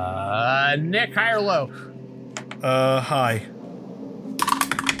 Nick, high or low? High.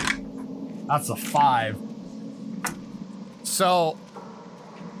 That's a 5. So,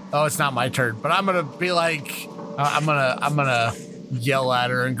 it's not my turn, but I'm gonna be like, I'm gonna yell at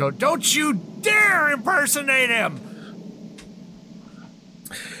her and go, "Don't you dare impersonate him!"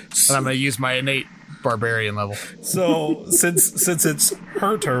 And I'm gonna use my innate barbarian level. So since it's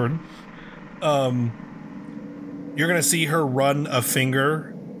her turn, you're gonna see her run a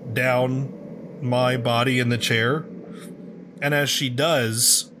finger down my body in the chair, and as she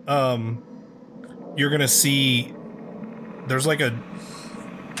does, you're gonna see there's like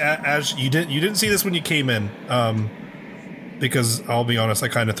as you didn't see this when you came in, because I'll be honest, I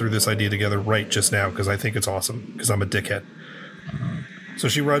kind of threw this idea together right just now because I think it's awesome because I'm a dickhead. So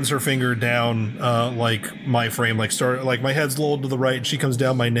she runs her finger down like my frame, like my head's lowered to the right, and she comes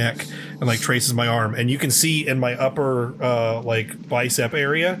down my neck and like traces my arm, and you can see in my upper like bicep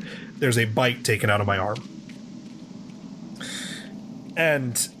area there's a bite taken out of my arm.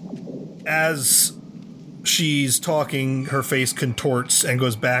 And as she's talking, her face contorts and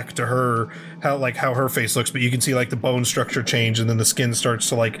goes back to how her face looks, but you can see like the bone structure change, and then the skin starts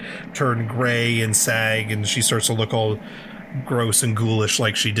to like turn gray and sag, and she starts to look all gross and ghoulish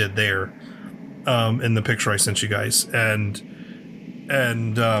like she did there in the picture I sent you guys. And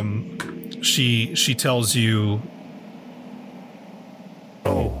she tells you,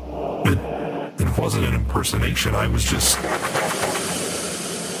 "Oh, it wasn't an impersonation. I was just..."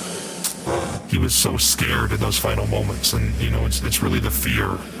 He was so scared in those final moments, and it's really the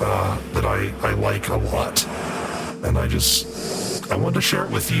fear that I like a lot, and I wanted to share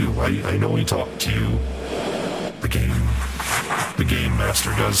it with you. I know he talked to you. The game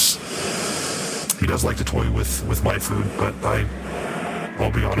master does like to toy with my food, but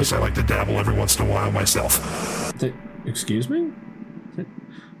I'll be honest, I like to dabble every once in a while myself. Excuse me?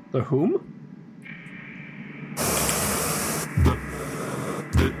 The whom?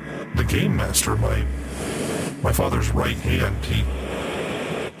 The game master, my father's right hand.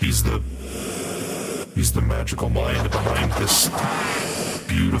 He's the magical mind behind this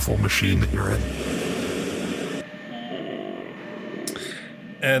beautiful machine that you're in.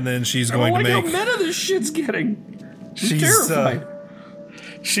 And then she's going to make. How meta this shit's getting. She's terrified.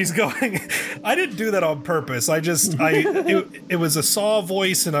 She's going. I didn't do that on purpose. It was a Saw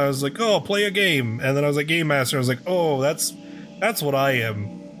voice, and I was like, "Oh, play a game." And then I was like, "Game master." I was like, "Oh, that's what I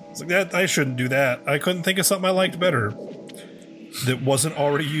am." It's like that. I shouldn't do that. I couldn't think of something I liked better that wasn't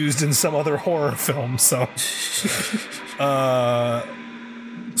already used in some other horror film. So,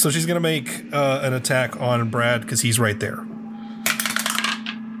 so she's gonna make an attack on Brad because he's right there.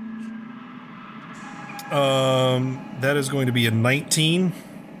 That is going to be a 19.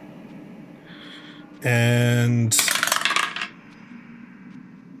 And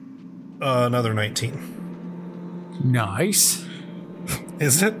another 19. Nice.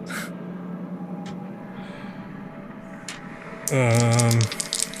 Is it?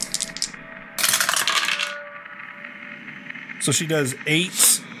 So she does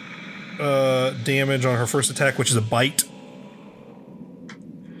 8 damage on her first attack, which is a bite.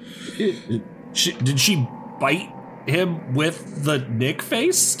 Did she bite him with the Nick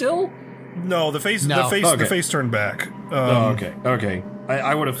face still? No, the face turned back. Okay.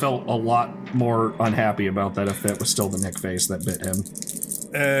 I would have felt a lot more unhappy about that if that was still the Nick face that bit him.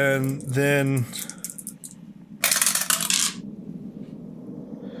 And then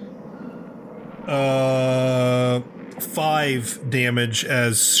uh 5 damage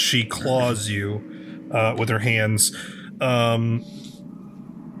as she claws you with her hands. To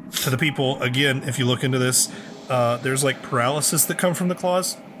the people, again, if you look into this, there's like paralysis that come from the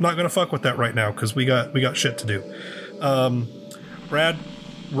claws. Not gonna fuck with that right now because we got shit to do. Brad,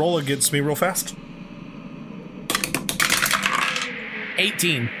 roll against me real fast.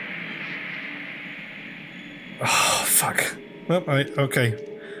 18. Oh fuck. Well, okay.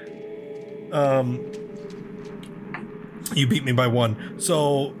 You beat me by 1.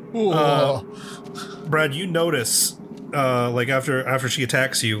 So, Brad, you notice, like after she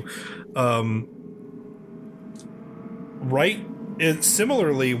attacks you, right.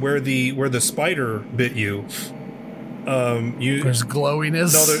 Similarly, where the spider bit you, there's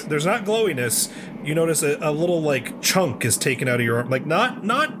glowiness. No, there's not glowiness. You notice a little like chunk is taken out of your arm, like not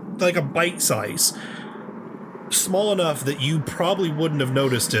like a bite size, small enough that you probably wouldn't have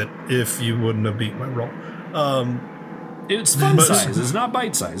noticed it if you wouldn't have beat my roll. It's fun size. It's not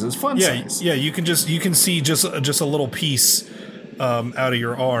bite size. It's fun size. Yeah, you can see just a little piece out of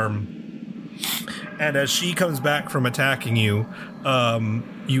your arm. And as she comes back from attacking you,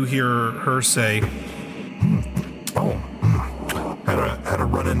 you hear her say, had a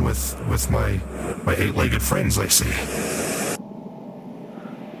run-in with my 8-legged friends, I see.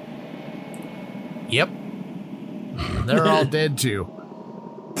 Yep. They're all dead too.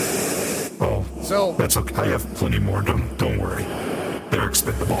 Oh, so that's okay. I have plenty more. Don't worry. They're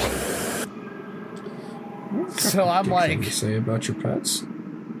expendable. So I'm like, what say about your pets?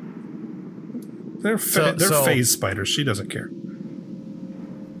 They're phase spiders. She doesn't care.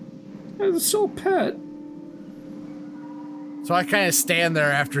 It's still a pet. So I kind of stand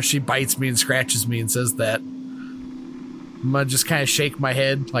there after she bites me and scratches me and says that. I'm going to just kind of shake my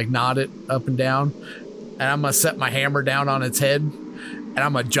head, like nod it up and down. And I'm going to set my hammer down on its head. And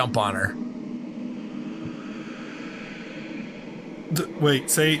I'm going to jump on her. Wait,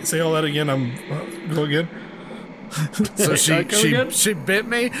 say all that again. Go again. So she bit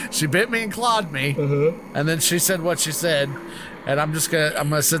me. She bit me and clawed me. And then she said what she said. And I'm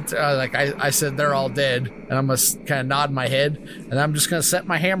gonna sit there, like I said, they're all dead. And I'm gonna kind of nod my head. And I'm just gonna set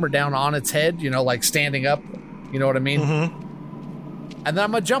my hammer down on its head, like standing up. You know what I mean? And then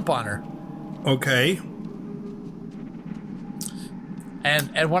I'm gonna jump on her. Okay.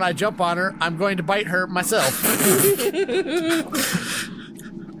 And when I jump on her, I'm going to bite her myself.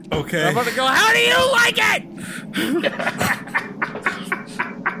 Okay. I'm gonna go, how do you like it?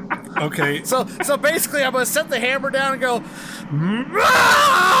 Okay. So basically, I'm gonna set the hammer down and go,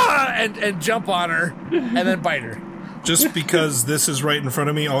 and jump on her, and then bite her. Just because this is right in front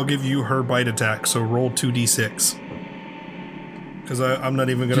of me, I'll give you her bite attack. So roll 2d6. Because I'm not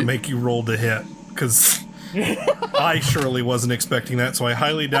even gonna make you roll to hit. Because I surely wasn't expecting that. So I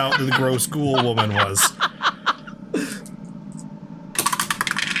highly doubt that the gross ghoul woman was.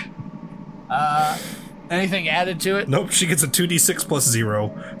 Anything added to it? Nope, she gets a 2d6 plus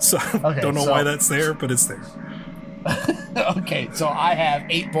 0. So don't know why that's there, but it's there. Okay, so I have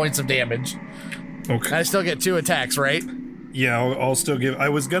 8 points of damage. Okay. I still get 2 attacks, right? Yeah, I'll still give. I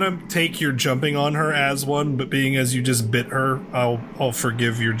was gonna take your jumping on her as one, but being as you just bit her, I'll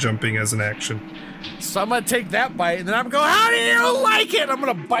forgive your jumping as an action. So I'm gonna take that bite, and then I'm going, how do you like it? I'm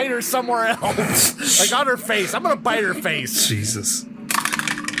gonna bite her somewhere else. Like on her face. I'm gonna bite her face. Jesus.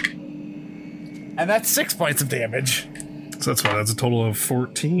 And that's 6 points of damage. So that's fine. That's a total of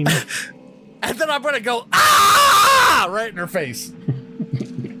 14. And then I'm gonna go, ah! Right in her face.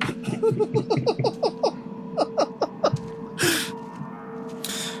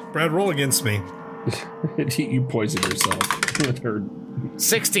 Brad, roll against me. You poisoned yourself with her.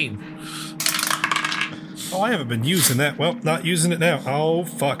 16. Oh, I haven't been using that. Well, not using it now. Oh,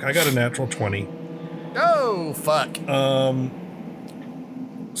 fuck. I got a natural 20. Oh, fuck.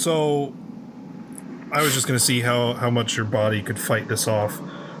 So I was just going to see how much your body could fight this off.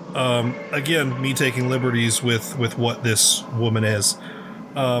 Again, me taking liberties with what this woman is.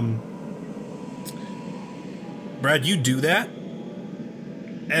 Brad, you do that,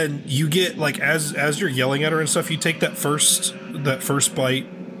 and you get, like, as you're yelling at her and stuff, you take that first bite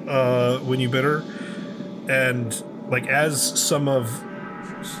when you bit her, and, like, as some of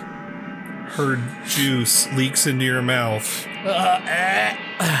her juice leaks into your mouth,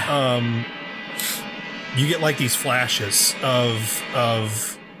 you get, like, these flashes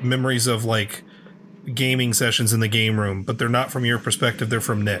of memories of, like, gaming sessions in the game room, but they're not from your perspective, they're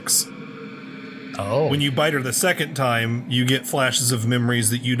from Nick's. Oh. When you bite her the second time, you get flashes of memories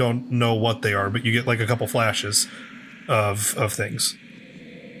that you don't know what they are, but you get, like, a couple flashes of things.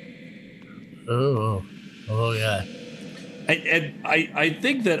 Oh. Oh, yeah. I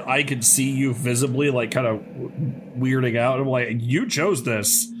think that I could see you visibly, like, kind of weirding out. I'm like, you chose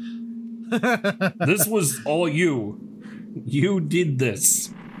this. This was all you. You did this.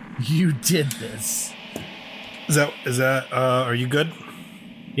 You did this. Is that are you good?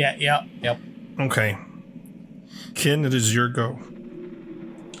 Yeah, yep. Okay. Kin, it is your go.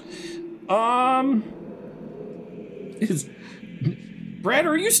 Brad,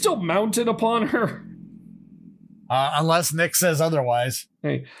 are you still mounted upon her? Unless Nick says otherwise.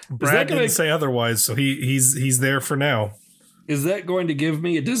 Hey, Brad didn't say otherwise, so he's there for now. Is that going to give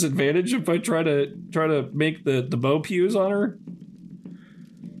me a disadvantage if I try to make the bow pews on her?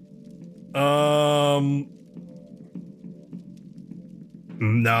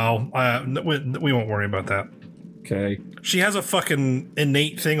 No, we won't worry about that. Okay. She has a fucking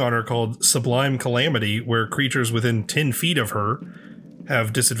innate thing on her called Sublime Calamity, where creatures within 10 feet of her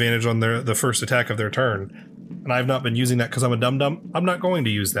have disadvantage on the first attack of their turn. And I've not been using that because I'm a dum-dum. I'm not going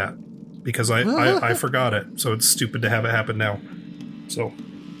to use that because I forgot it. So it's stupid to have it happen now. So,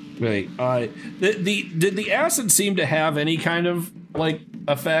 right. Did the acid seem to have any kind of, like,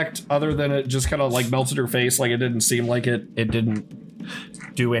 effect other than it just kind of, like, melted her face? Like, it didn't seem like it didn't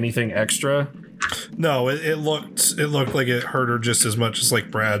do anything extra? No, it looked like it hurt her just as much as,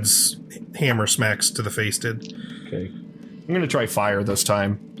 like, Brad's hammer smacks to the face did. Okay. I'm going to try fire this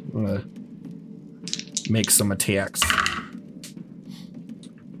time. I'm going to make some attacks.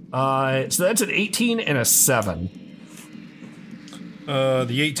 So that's an 18 and a 7.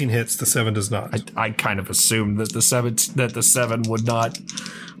 The 18 hits, the 7 does not. I kind of assumed that the 7 would not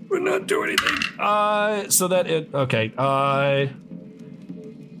do anything. So that it okay.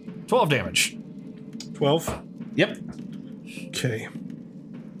 12 damage. 12? Yep. Okay.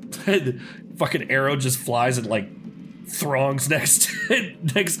 Fucking arrow just flies and, like, throngs next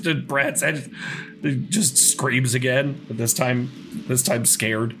to Brad's head. It just screams again, but this time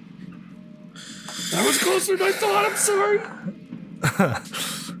scared. That was closer than I thought. I'm sorry.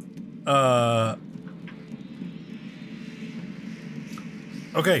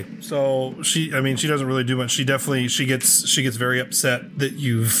 Okay, so she doesn't really do much. She gets very upset that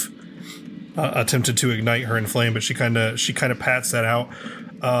you've attempted to ignite her in flame, but she kind of pats that out.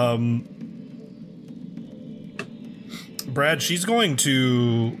 Brad, she's going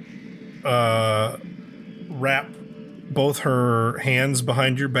to wrap both her hands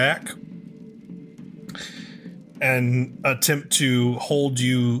behind your back and attempt to hold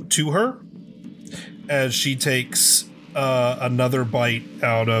you to her as she takes another bite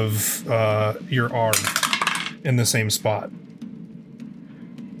out of your arm in the same spot.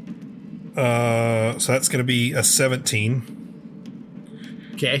 So that's going to be a 17.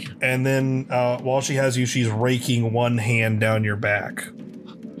 Okay. And then while she has you, she's raking one hand down your back.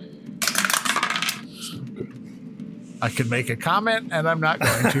 I could make a comment, and I'm not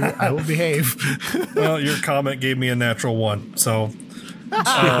going to. I will behave. Well, your comment gave me a natural 1, so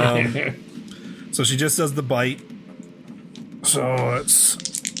so she just does the bite. So that's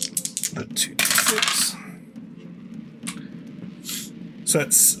the 2d6. So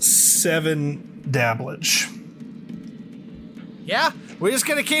that's 7 dabblage. Yeah? We're just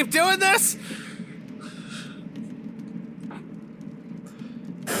gonna keep doing this?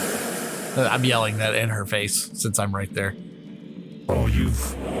 I'm yelling that in her face since I'm right there. Oh,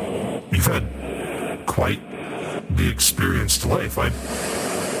 you've had quite the experienced life. I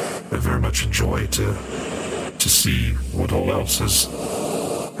very much enjoy to see what all else has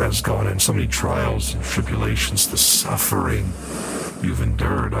gone in. So many trials and tribulations, the suffering you've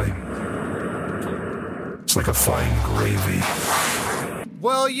endured. It's like a fine gravy.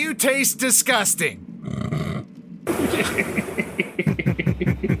 Well, you taste disgusting.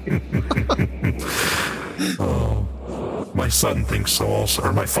 Oh, my son thinks so also,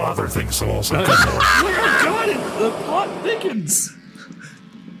 or my father thinks so also. Oh, God, the plot thickens.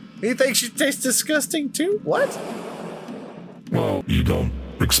 He thinks you taste disgusting too? What? Well, you don't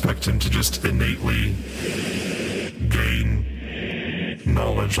expect him to just innately gain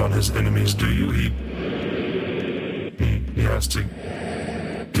knowledge on his enemies, do you? He has to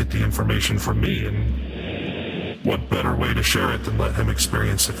get the information from me, and what better way to share it than let him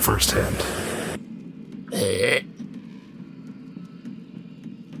experience it firsthand?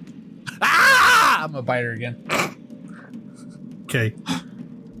 Ah! I'm a biter again. Okay.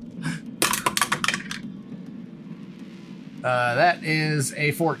 That is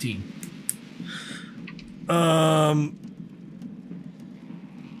a 14.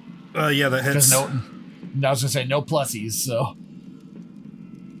 Yeah, that hits. I was gonna say no plussies, so.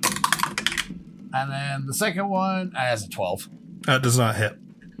 And then the second one has a 12. That does not hit.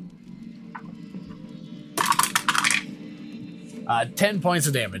 10 points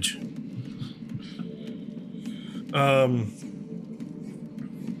of damage.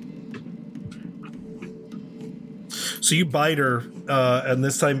 So you bite her, and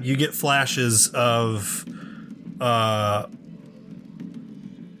this time you get flashes of,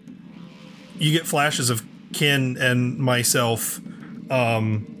 Ken and myself,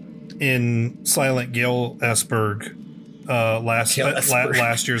 in Silent Gale Esberg,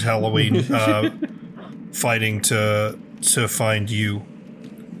 last year's Halloween, fighting to find you.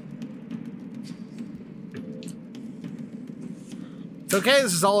 It's okay.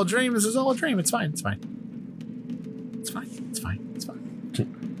 This is all a dream. It's fine.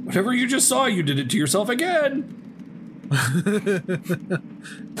 Whatever you just saw, you did it to yourself again.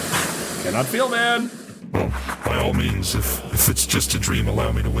 Cannot feel bad. Well, by all means, if it's just a dream,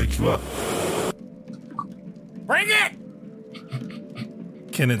 allow me to wake you up. Bring it!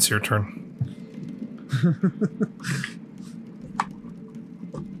 Ken, it's your turn.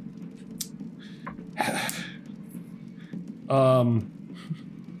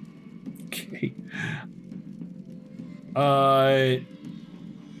 Okay.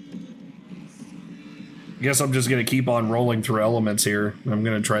 Guess I'm just gonna keep on rolling through elements here. I'm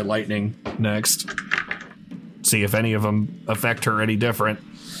gonna try lightning next. See if any of them affect her any different.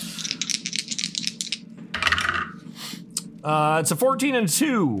 It's a 14 and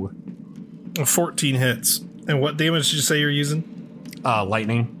 2. 14 hits. And what damage did you say you're using?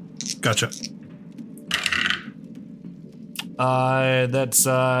 Lightning. Gotcha.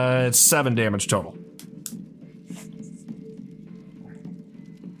 That's 7 damage total.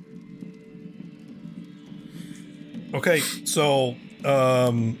 Okay, so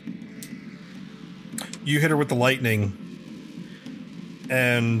you hit her with the lightning,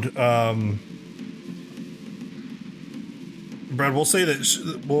 and Brad, we'll say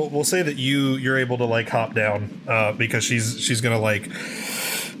that we'll say that you're able to like hop down because she's gonna like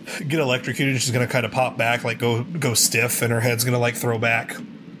get electrocuted. She's gonna kind of pop back, like go stiff, and her head's gonna like throw back,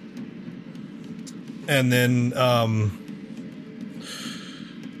 and then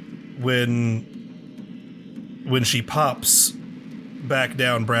when she pops back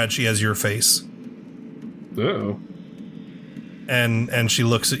down, Brad, she has your face. Uh-oh. And she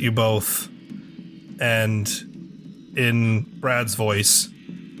looks at you both, and in Brad's voice,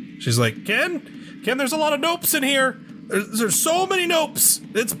 she's like, Ken, there's a lot of nopes in here. There's so many nopes.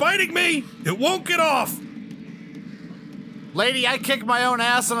 It's biting me. It won't get off. Lady, I kick my own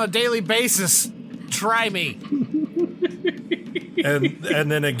ass on a daily basis. Try me.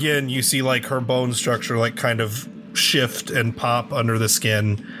 And then again, you see like her bone structure like kind of shift and pop under the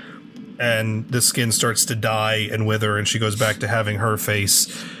skin, and the skin starts to die and wither, and she goes back to having her face,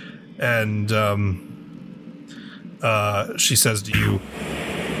 and she says to you,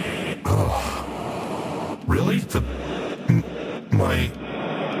 "Oh, really? My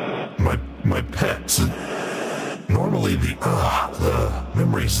pets. Normally the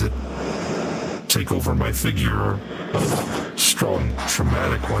memories that take over my figure are strong,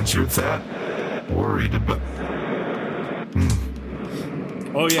 traumatic ones. You're that worried about."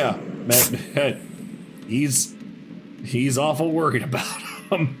 Oh yeah, man, he's He's awful worried about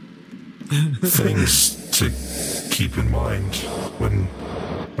him. Things to keep in mind when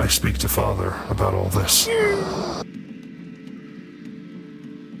I speak to Father about all this.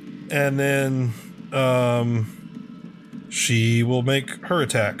 And then she will make her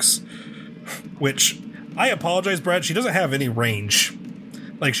attacks, which I apologize, Brad. She doesn't have any range.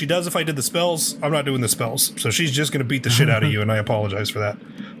 Like she does if I did the spells. I'm not doing the spells. So she's just going to beat the shit out of you, and I apologize for that.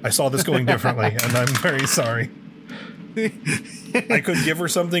 I saw this going differently, and I'm very sorry. I could give her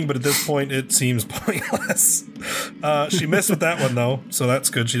something, but at this point it seems pointless. She missed with that one, though, so that's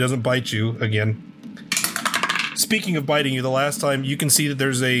good. She doesn't bite you again. Speaking of biting you, the last time you can see that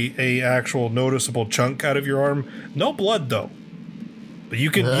there's a actual noticeable chunk out of your arm. No blood, though. But you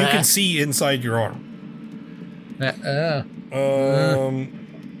can see inside your arm.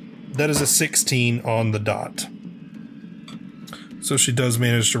 That is a 16 on the dot. So she does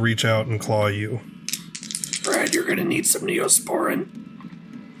manage to reach out and claw you. Brad, you're gonna need some Neosporin.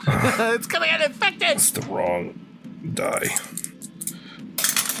 It's gonna get infected! That's the wrong die.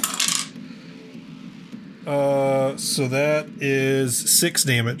 So that is 6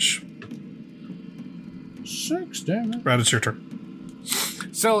 damage. 6 damage? Brad, it's your turn.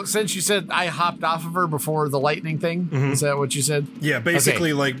 So, since you said I hopped off of her before the lightning thing, is that what you said? Yeah,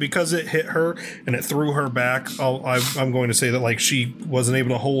 basically, like, because it hit her and it threw her back, I'm going to say that, like, she wasn't able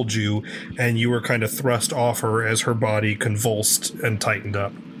to hold you, and you were kind of thrust off her as her body convulsed and tightened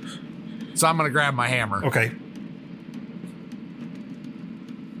up. So I'm going to grab my hammer. Okay.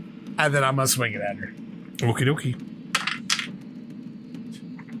 And then I'm going to swing it at her. Okie dokie.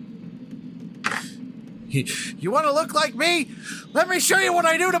 You want to look like me? Let me show you what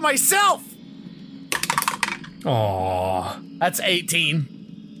I do to myself. Aww. That's 18.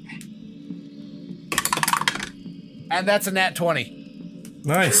 And that's a nat 20.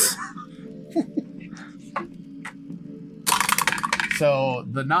 Nice. So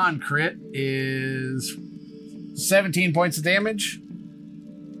the non-crit is 17 points of damage.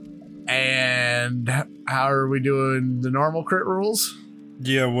 And how are we doing the normal crit rules?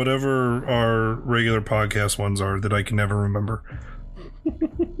 Yeah, whatever our regular podcast ones are that I can never remember.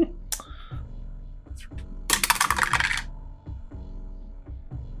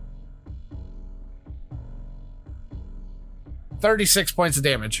 36 points of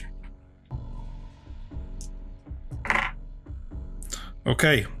damage.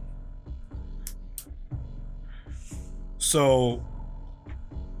 Okay. So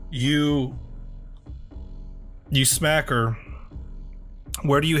you smack her.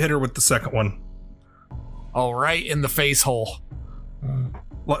 Where do you hit her with the second one? Oh, right in the face hole.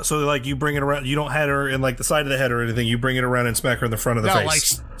 So, like, you bring it around. You don't hit her in, like, the side of the head or anything. You bring it around and smack her in the front of the face. Like,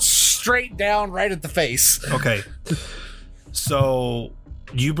 straight down right at the face. Okay. So,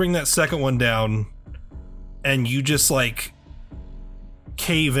 you bring that second one down, and you just, like,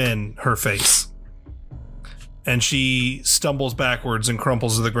 cave in her face. And she stumbles backwards and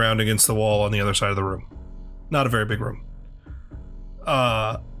crumples to the ground against the wall on the other side of the room. Not a very big room.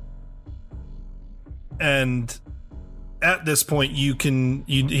 And at this point,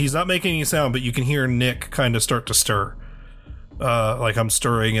 he's not making any sound, but you can hear Nick kind of start to stir. Like I'm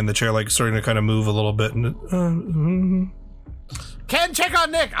stirring in the chair, like starting to kind of move a little bit. And Ken, check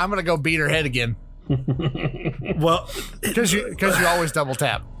on Nick. I'm gonna go beat her head again. Well, because you always double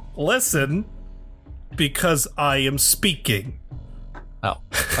tap. Listen, because I am speaking. Oh,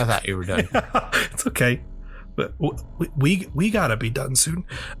 I thought you were done. It's okay, but we gotta be done soon.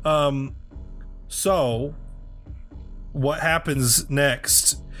 So what happens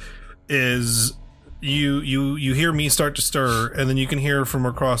next is you hear me start to stir, and then you can hear from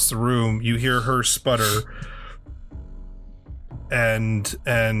across the room, you hear her sputter and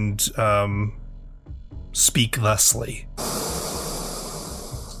speak thusly.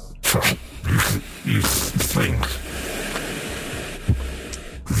 You think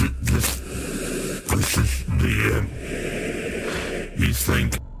this is the end? You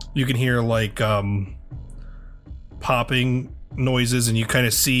think? You can hear like popping noises, and you kind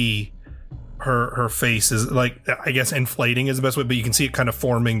of see her face is like, I guess inflating is the best way, but you can see it kind of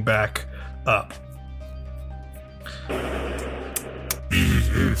forming back up.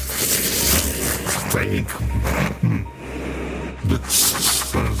 You think that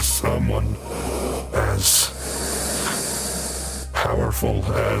someone as powerful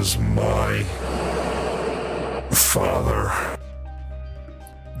as my father?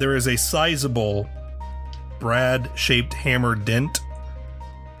 There is a sizable Brad-shaped hammer dent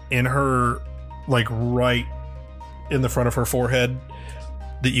in her, like right in the front of her forehead,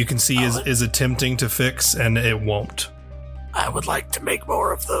 that you can see is attempting to fix, and it won't. I would like to make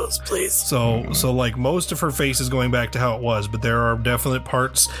more of those, please. So like most of her face is going back to how it was, but there are definite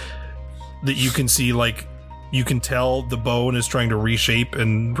parts that you can see, like you can tell the bone is trying to reshape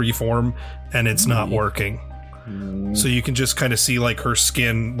and reform, and it's not working. So you can just kind of see like her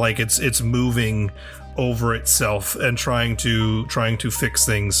skin, like it's moving over itself and trying to fix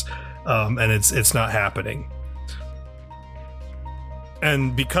things, and it's not happening.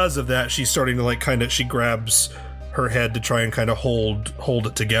 And because of that, she's starting to like she grabs her head to try and kind of hold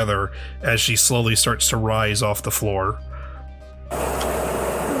it together as she slowly starts to rise off the floor.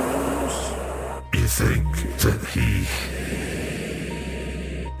 You think that he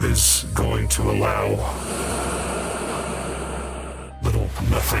is going to allow little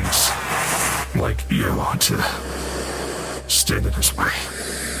nothings like you to stand in his way?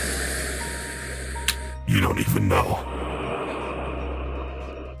 You don't even know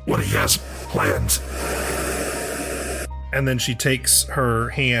what he has planned. And then she takes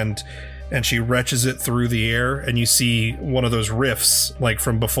her hand and she retches it through the air, and you see one of those rifts like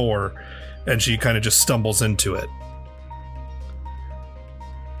from before, and she kind of just stumbles into it.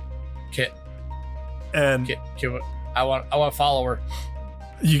 I want to follow her.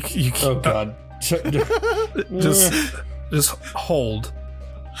 You oh God. just hold.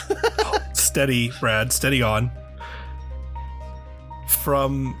 Steady, Brad, steady on.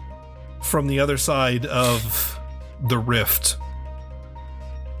 From the other side of the rift,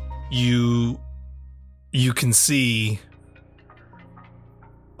 you can see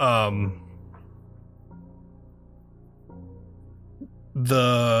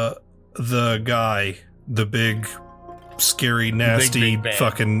the guy, the big scary nasty big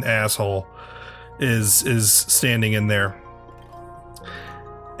fucking asshole is standing in there,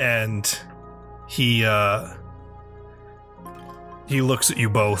 and he looks at you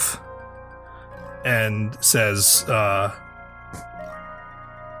both and says, I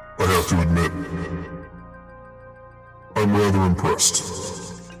have to admit, I'm rather impressed.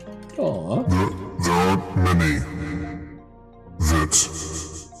 Aww. There aren't many that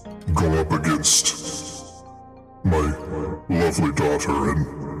go up against my lovely daughter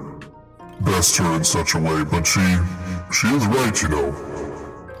and best her in such a way, but she is right, you know.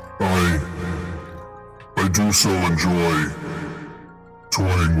 I do so enjoy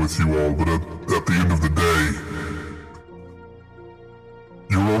toying with you all, but at the end of the day,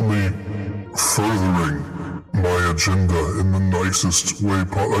 you're only furthering my agenda in the nicest way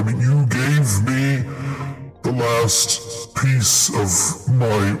possible. I mean, you gave me the last piece of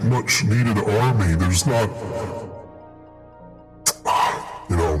my much-needed army. There's not...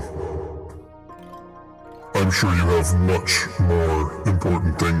 You know, I'm sure you have much more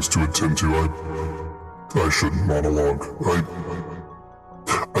important things to attend to. I shouldn't monologue.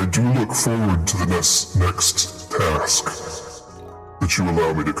 I do look forward to the next task that you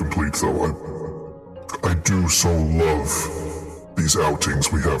allow me to complete, though. I do so love these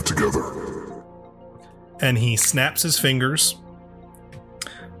outings we have together. And he snaps his fingers.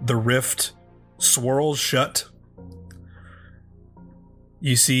 The rift swirls shut.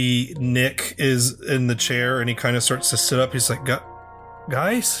 You see Nick is in the chair, and he kind of starts to sit up. He's like,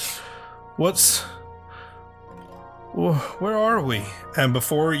 guys, where are we? And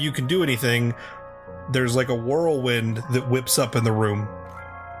before you can do anything, there's like a whirlwind that whips up in the room.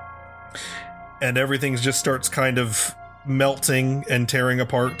 And everything just starts kind of melting and tearing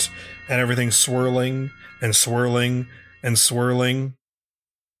apart, and everything's swirling and swirling and swirling.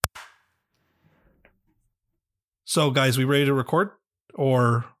 So, guys, we ready to record?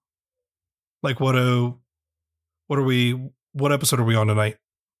 Or, like, what episode are we on tonight?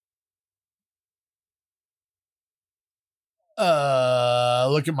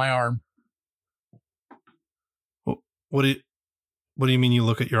 Look at my arm. What do you mean you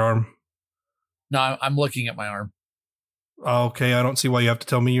look at your arm? No, I'm looking at my arm. Okay, I don't see why you have to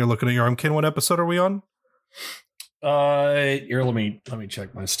tell me you're looking at your arm. Ken, what episode are we on? Here, let me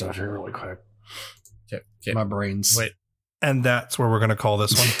check my stuff here really quick. Okay. My brains. Wait. And that's where we're going to call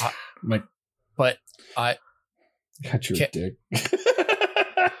this one. But I got your dick.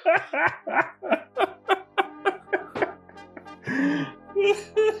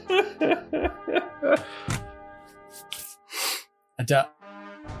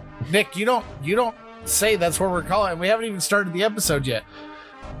 Nick, you don't say that's where we're calling. We haven't even started the episode yet.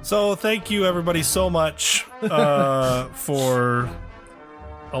 So thank you everybody so much for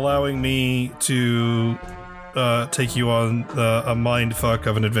allowing me to take you on a mind fuck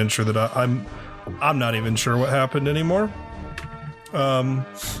of an adventure that I'm not even sure what happened anymore. We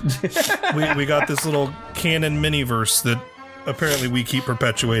got this little canon mini-verse that apparently we keep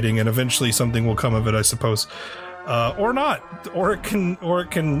perpetuating, and eventually something will come of it, I suppose. or not, or it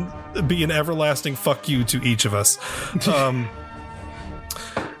can be an everlasting fuck you to each of us.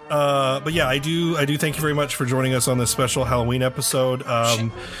 But yeah, I do thank you very much for joining us on this special Halloween episode.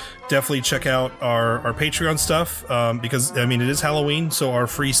 Definitely check out our Patreon stuff, because I mean, it is Halloween, so our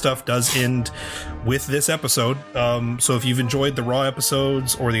free stuff does end with this episode. So if you've enjoyed the Raw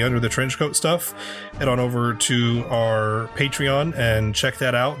episodes or the Under the Trenchcoat stuff, head on over to our Patreon and check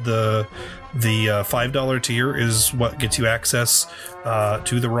that out. The $5 tier is what gets you access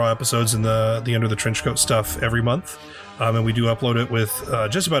to the Raw episodes and the Under the Trenchcoat stuff every month. And we do upload it with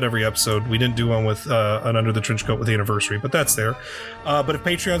just about every episode. We didn't do one with an Under the Trenchcoat with the anniversary, but that's there. But if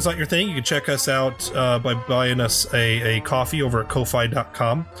Patreon's not your thing, you can check us out by buying us a coffee over at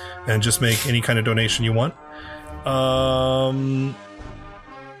ko-fi.com and just make any kind of donation you want.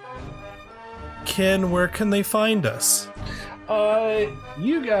 Ken, where can they find us?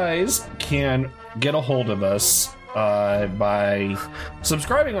 You guys can get a hold of us by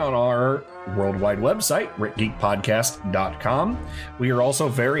subscribing on our worldwide website, RickGeekPodcast.com. We are also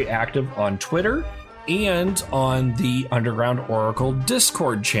very active on Twitter and on the Underground Oracle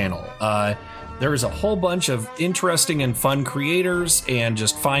Discord channel. There is a whole bunch of interesting and fun creators and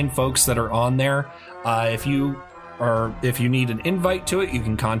just fine folks that are on there. If you need an invite to it, you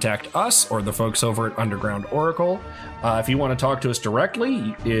can contact us or the folks over at Underground Oracle. If you want to talk to us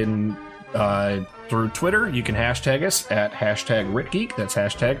directly through Twitter, you can hashtag us at #RitGeek. That's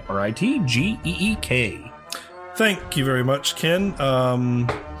hashtag RITGEEK. Thank you very much, Ken.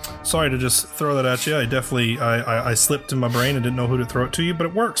 Sorry to just throw that at you. I slipped in my brain and didn't know who to throw it to you, but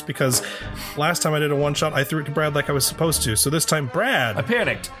it works because last time I did a one shot, I threw it to Brad like I was supposed to. So this time, Brad. I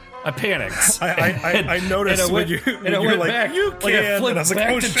panicked. I noticed when you were like, back, you can, and I was like,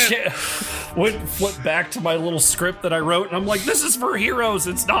 oh shit. Flipped back to my little script that I wrote, and I'm like, this is for heroes,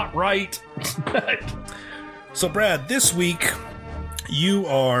 it's not right. So Brad, this week, you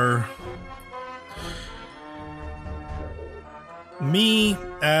are me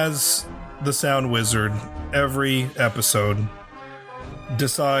as the sound wizard. Every episode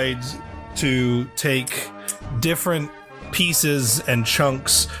decides to take different pieces and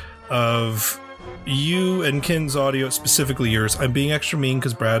chunks of you and Ken's audio, specifically yours. I'm being extra mean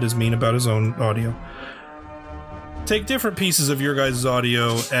because Brad is mean about his own audio. Take different pieces of your guys'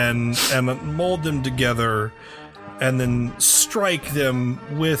 audio and mold them together and then strike them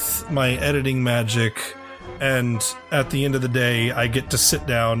with my editing magic. And at the end of the day, I get to sit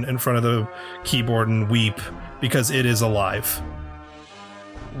down in front of the keyboard and weep because it is alive.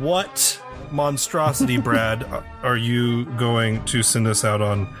 What monstrosity, Brad, are you going to send us out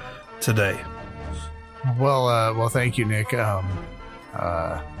on today? Well, thank you, Nick.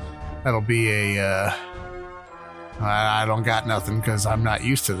 That'll be I don't got nothing because I'm not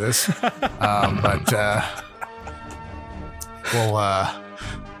used to this. But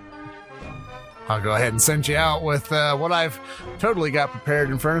I'll go ahead and send you out with what I've totally got prepared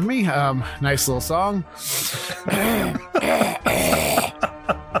in front of me. Nice little song.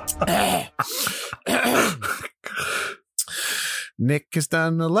 Nick has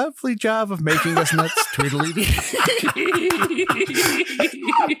done a lovely job of making us nuts. Tweedledee.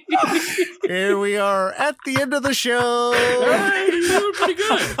 Here we are at the end of the show. You're doing pretty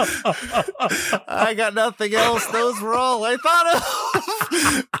good. I got nothing else. Those were all I thought of.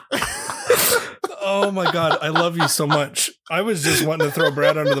 Oh my God, I love you so much. I was just wanting to throw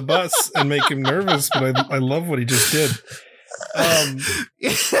Brad under the bus and make him nervous, but I love what he just did.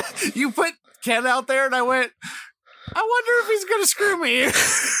 You put Ken out there and I went, I wonder if he's going to screw me.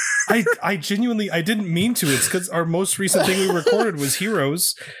 I genuinely, I didn't mean to. It's because our most recent thing we recorded was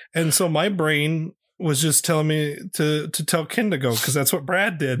Heroes. And so my brain was just telling me to tell Ken to go because that's what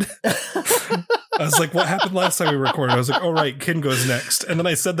Brad did. I was like, what happened last time we recorded? I was like, oh, right, Ken goes next. And then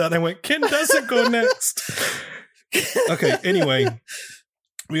I said that and I went, Ken doesn't go next. Okay, anyway,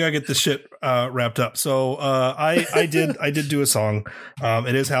 we gotta get this shit wrapped up. So I did do a song.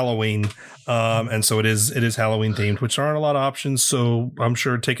 It is Halloween. And so it is Halloween themed, which aren't a lot of options. So I'm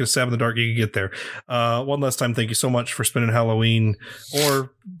sure taking a stab in the dark, you can get there. One last time, thank you so much for spending Halloween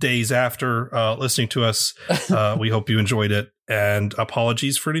or days after listening to us. We hope you enjoyed it, and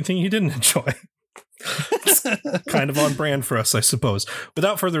apologies for anything you didn't enjoy. It's kind of on brand for us, I suppose.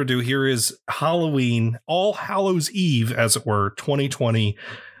 Without further ado, here is Halloween, All Hallows Eve, as it were, 2020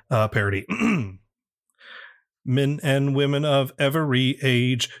 parody. Men and women of every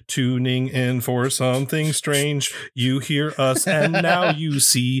age tuning in for something strange. You hear us and now you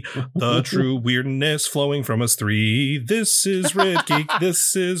see the true weirdness flowing from us three. This is Red Geek.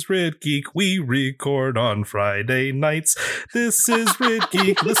 This is Red Geek. We record on Friday nights. This is Red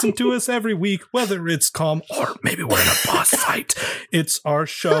Geek. Listen to us every week, whether it's calm or maybe we're in a boss fight. It's our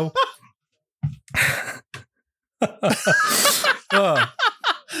show.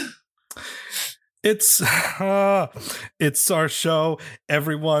 It's our show.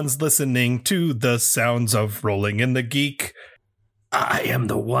 Everyone's listening to the sounds of Rolling in the Geek. I am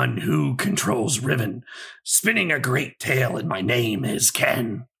the one who controls Riven, spinning a great tale, and my name is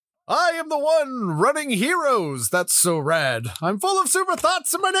Ken. I am the one running Heroes. That's so rad. I'm full of super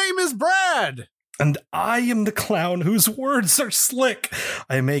thoughts, and my name is Brad. And I am the clown whose words are slick.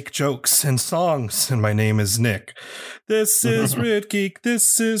 I make jokes and songs, and my name is Nick. This is Red Geek.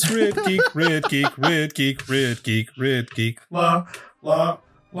 This is Red Geek. Red Geek. Red Geek. Red Geek. Red Geek. La la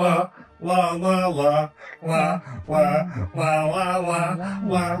la la la la la la la la la la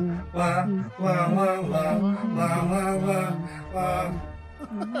la la.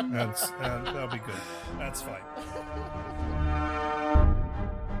 That'll be good. That's fine.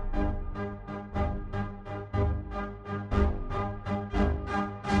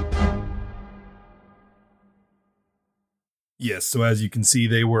 Yes, so as you can see,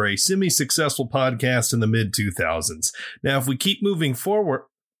 they were a semi-successful podcast in the mid-2000s. Now, if we keep moving forward...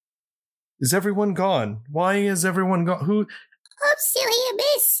 Is everyone gone? Why is everyone gone? Who? I'm still here,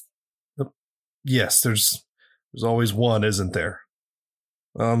 miss. Yes, there's always one, isn't there?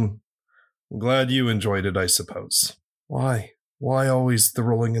 I'm glad you enjoyed it, I suppose. Why? Why always the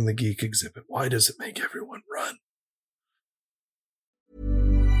Rolling in the Geek exhibit? Why does it make everyone run?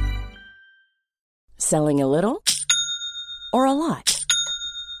 Selling a little or a lot?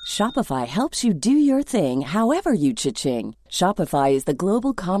 Shopify helps you do your thing however you cha-ching. Shopify is the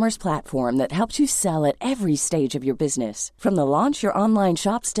global commerce platform that helps you sell at every stage of your business. From the launch your online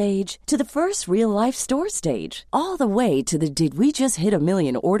shop stage to the first real-life store stage, all the way to the did we just hit a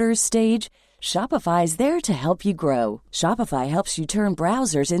million orders stage. Shopify is there to help you grow. Shopify helps you turn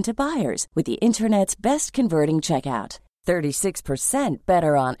browsers into buyers with the internet's best converting checkout. 36%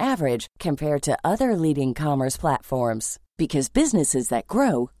 better on average compared to other leading commerce platforms. Because businesses that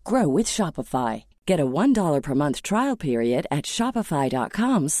grow, grow with Shopify. Get a $1 per month trial period at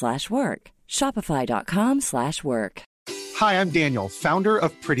shopify.com/work. Shopify.com/work. Hi, I'm Daniel, founder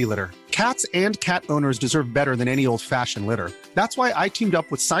of Pretty Litter. Cats and cat owners deserve better than any old-fashioned litter. That's why I teamed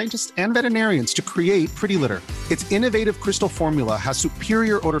up with scientists and veterinarians to create Pretty Litter. Its innovative crystal formula has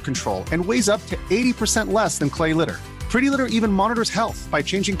superior odor control and weighs up to 80% less than clay litter. Pretty Litter even monitors health by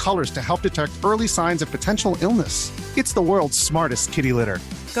changing colors to help detect early signs of potential illness. It's the world's smartest kitty litter.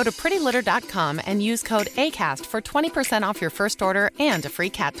 Go to prettylitter.com and use code ACAST for 20% off your first order and a free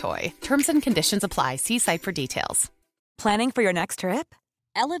cat toy. Terms and conditions apply. See site for details. Planning for your next trip?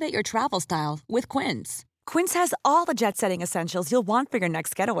 Elevate your travel style with Quince. Quince has all the jet-setting essentials you'll want for your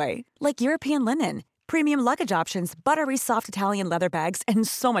next getaway, like European linen, premium luggage options, buttery soft Italian leather bags, and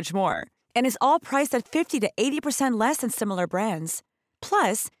so much more. And is all priced at 50 to 80% less than similar brands.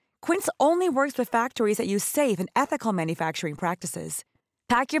 Plus, Quince only works with factories that use safe and ethical manufacturing practices.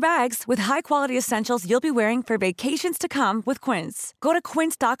 Pack your bags with high-quality essentials you'll be wearing for vacations to come with Quince. Go to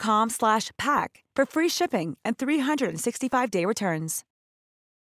quince.com/pack for free shipping and 365-day returns.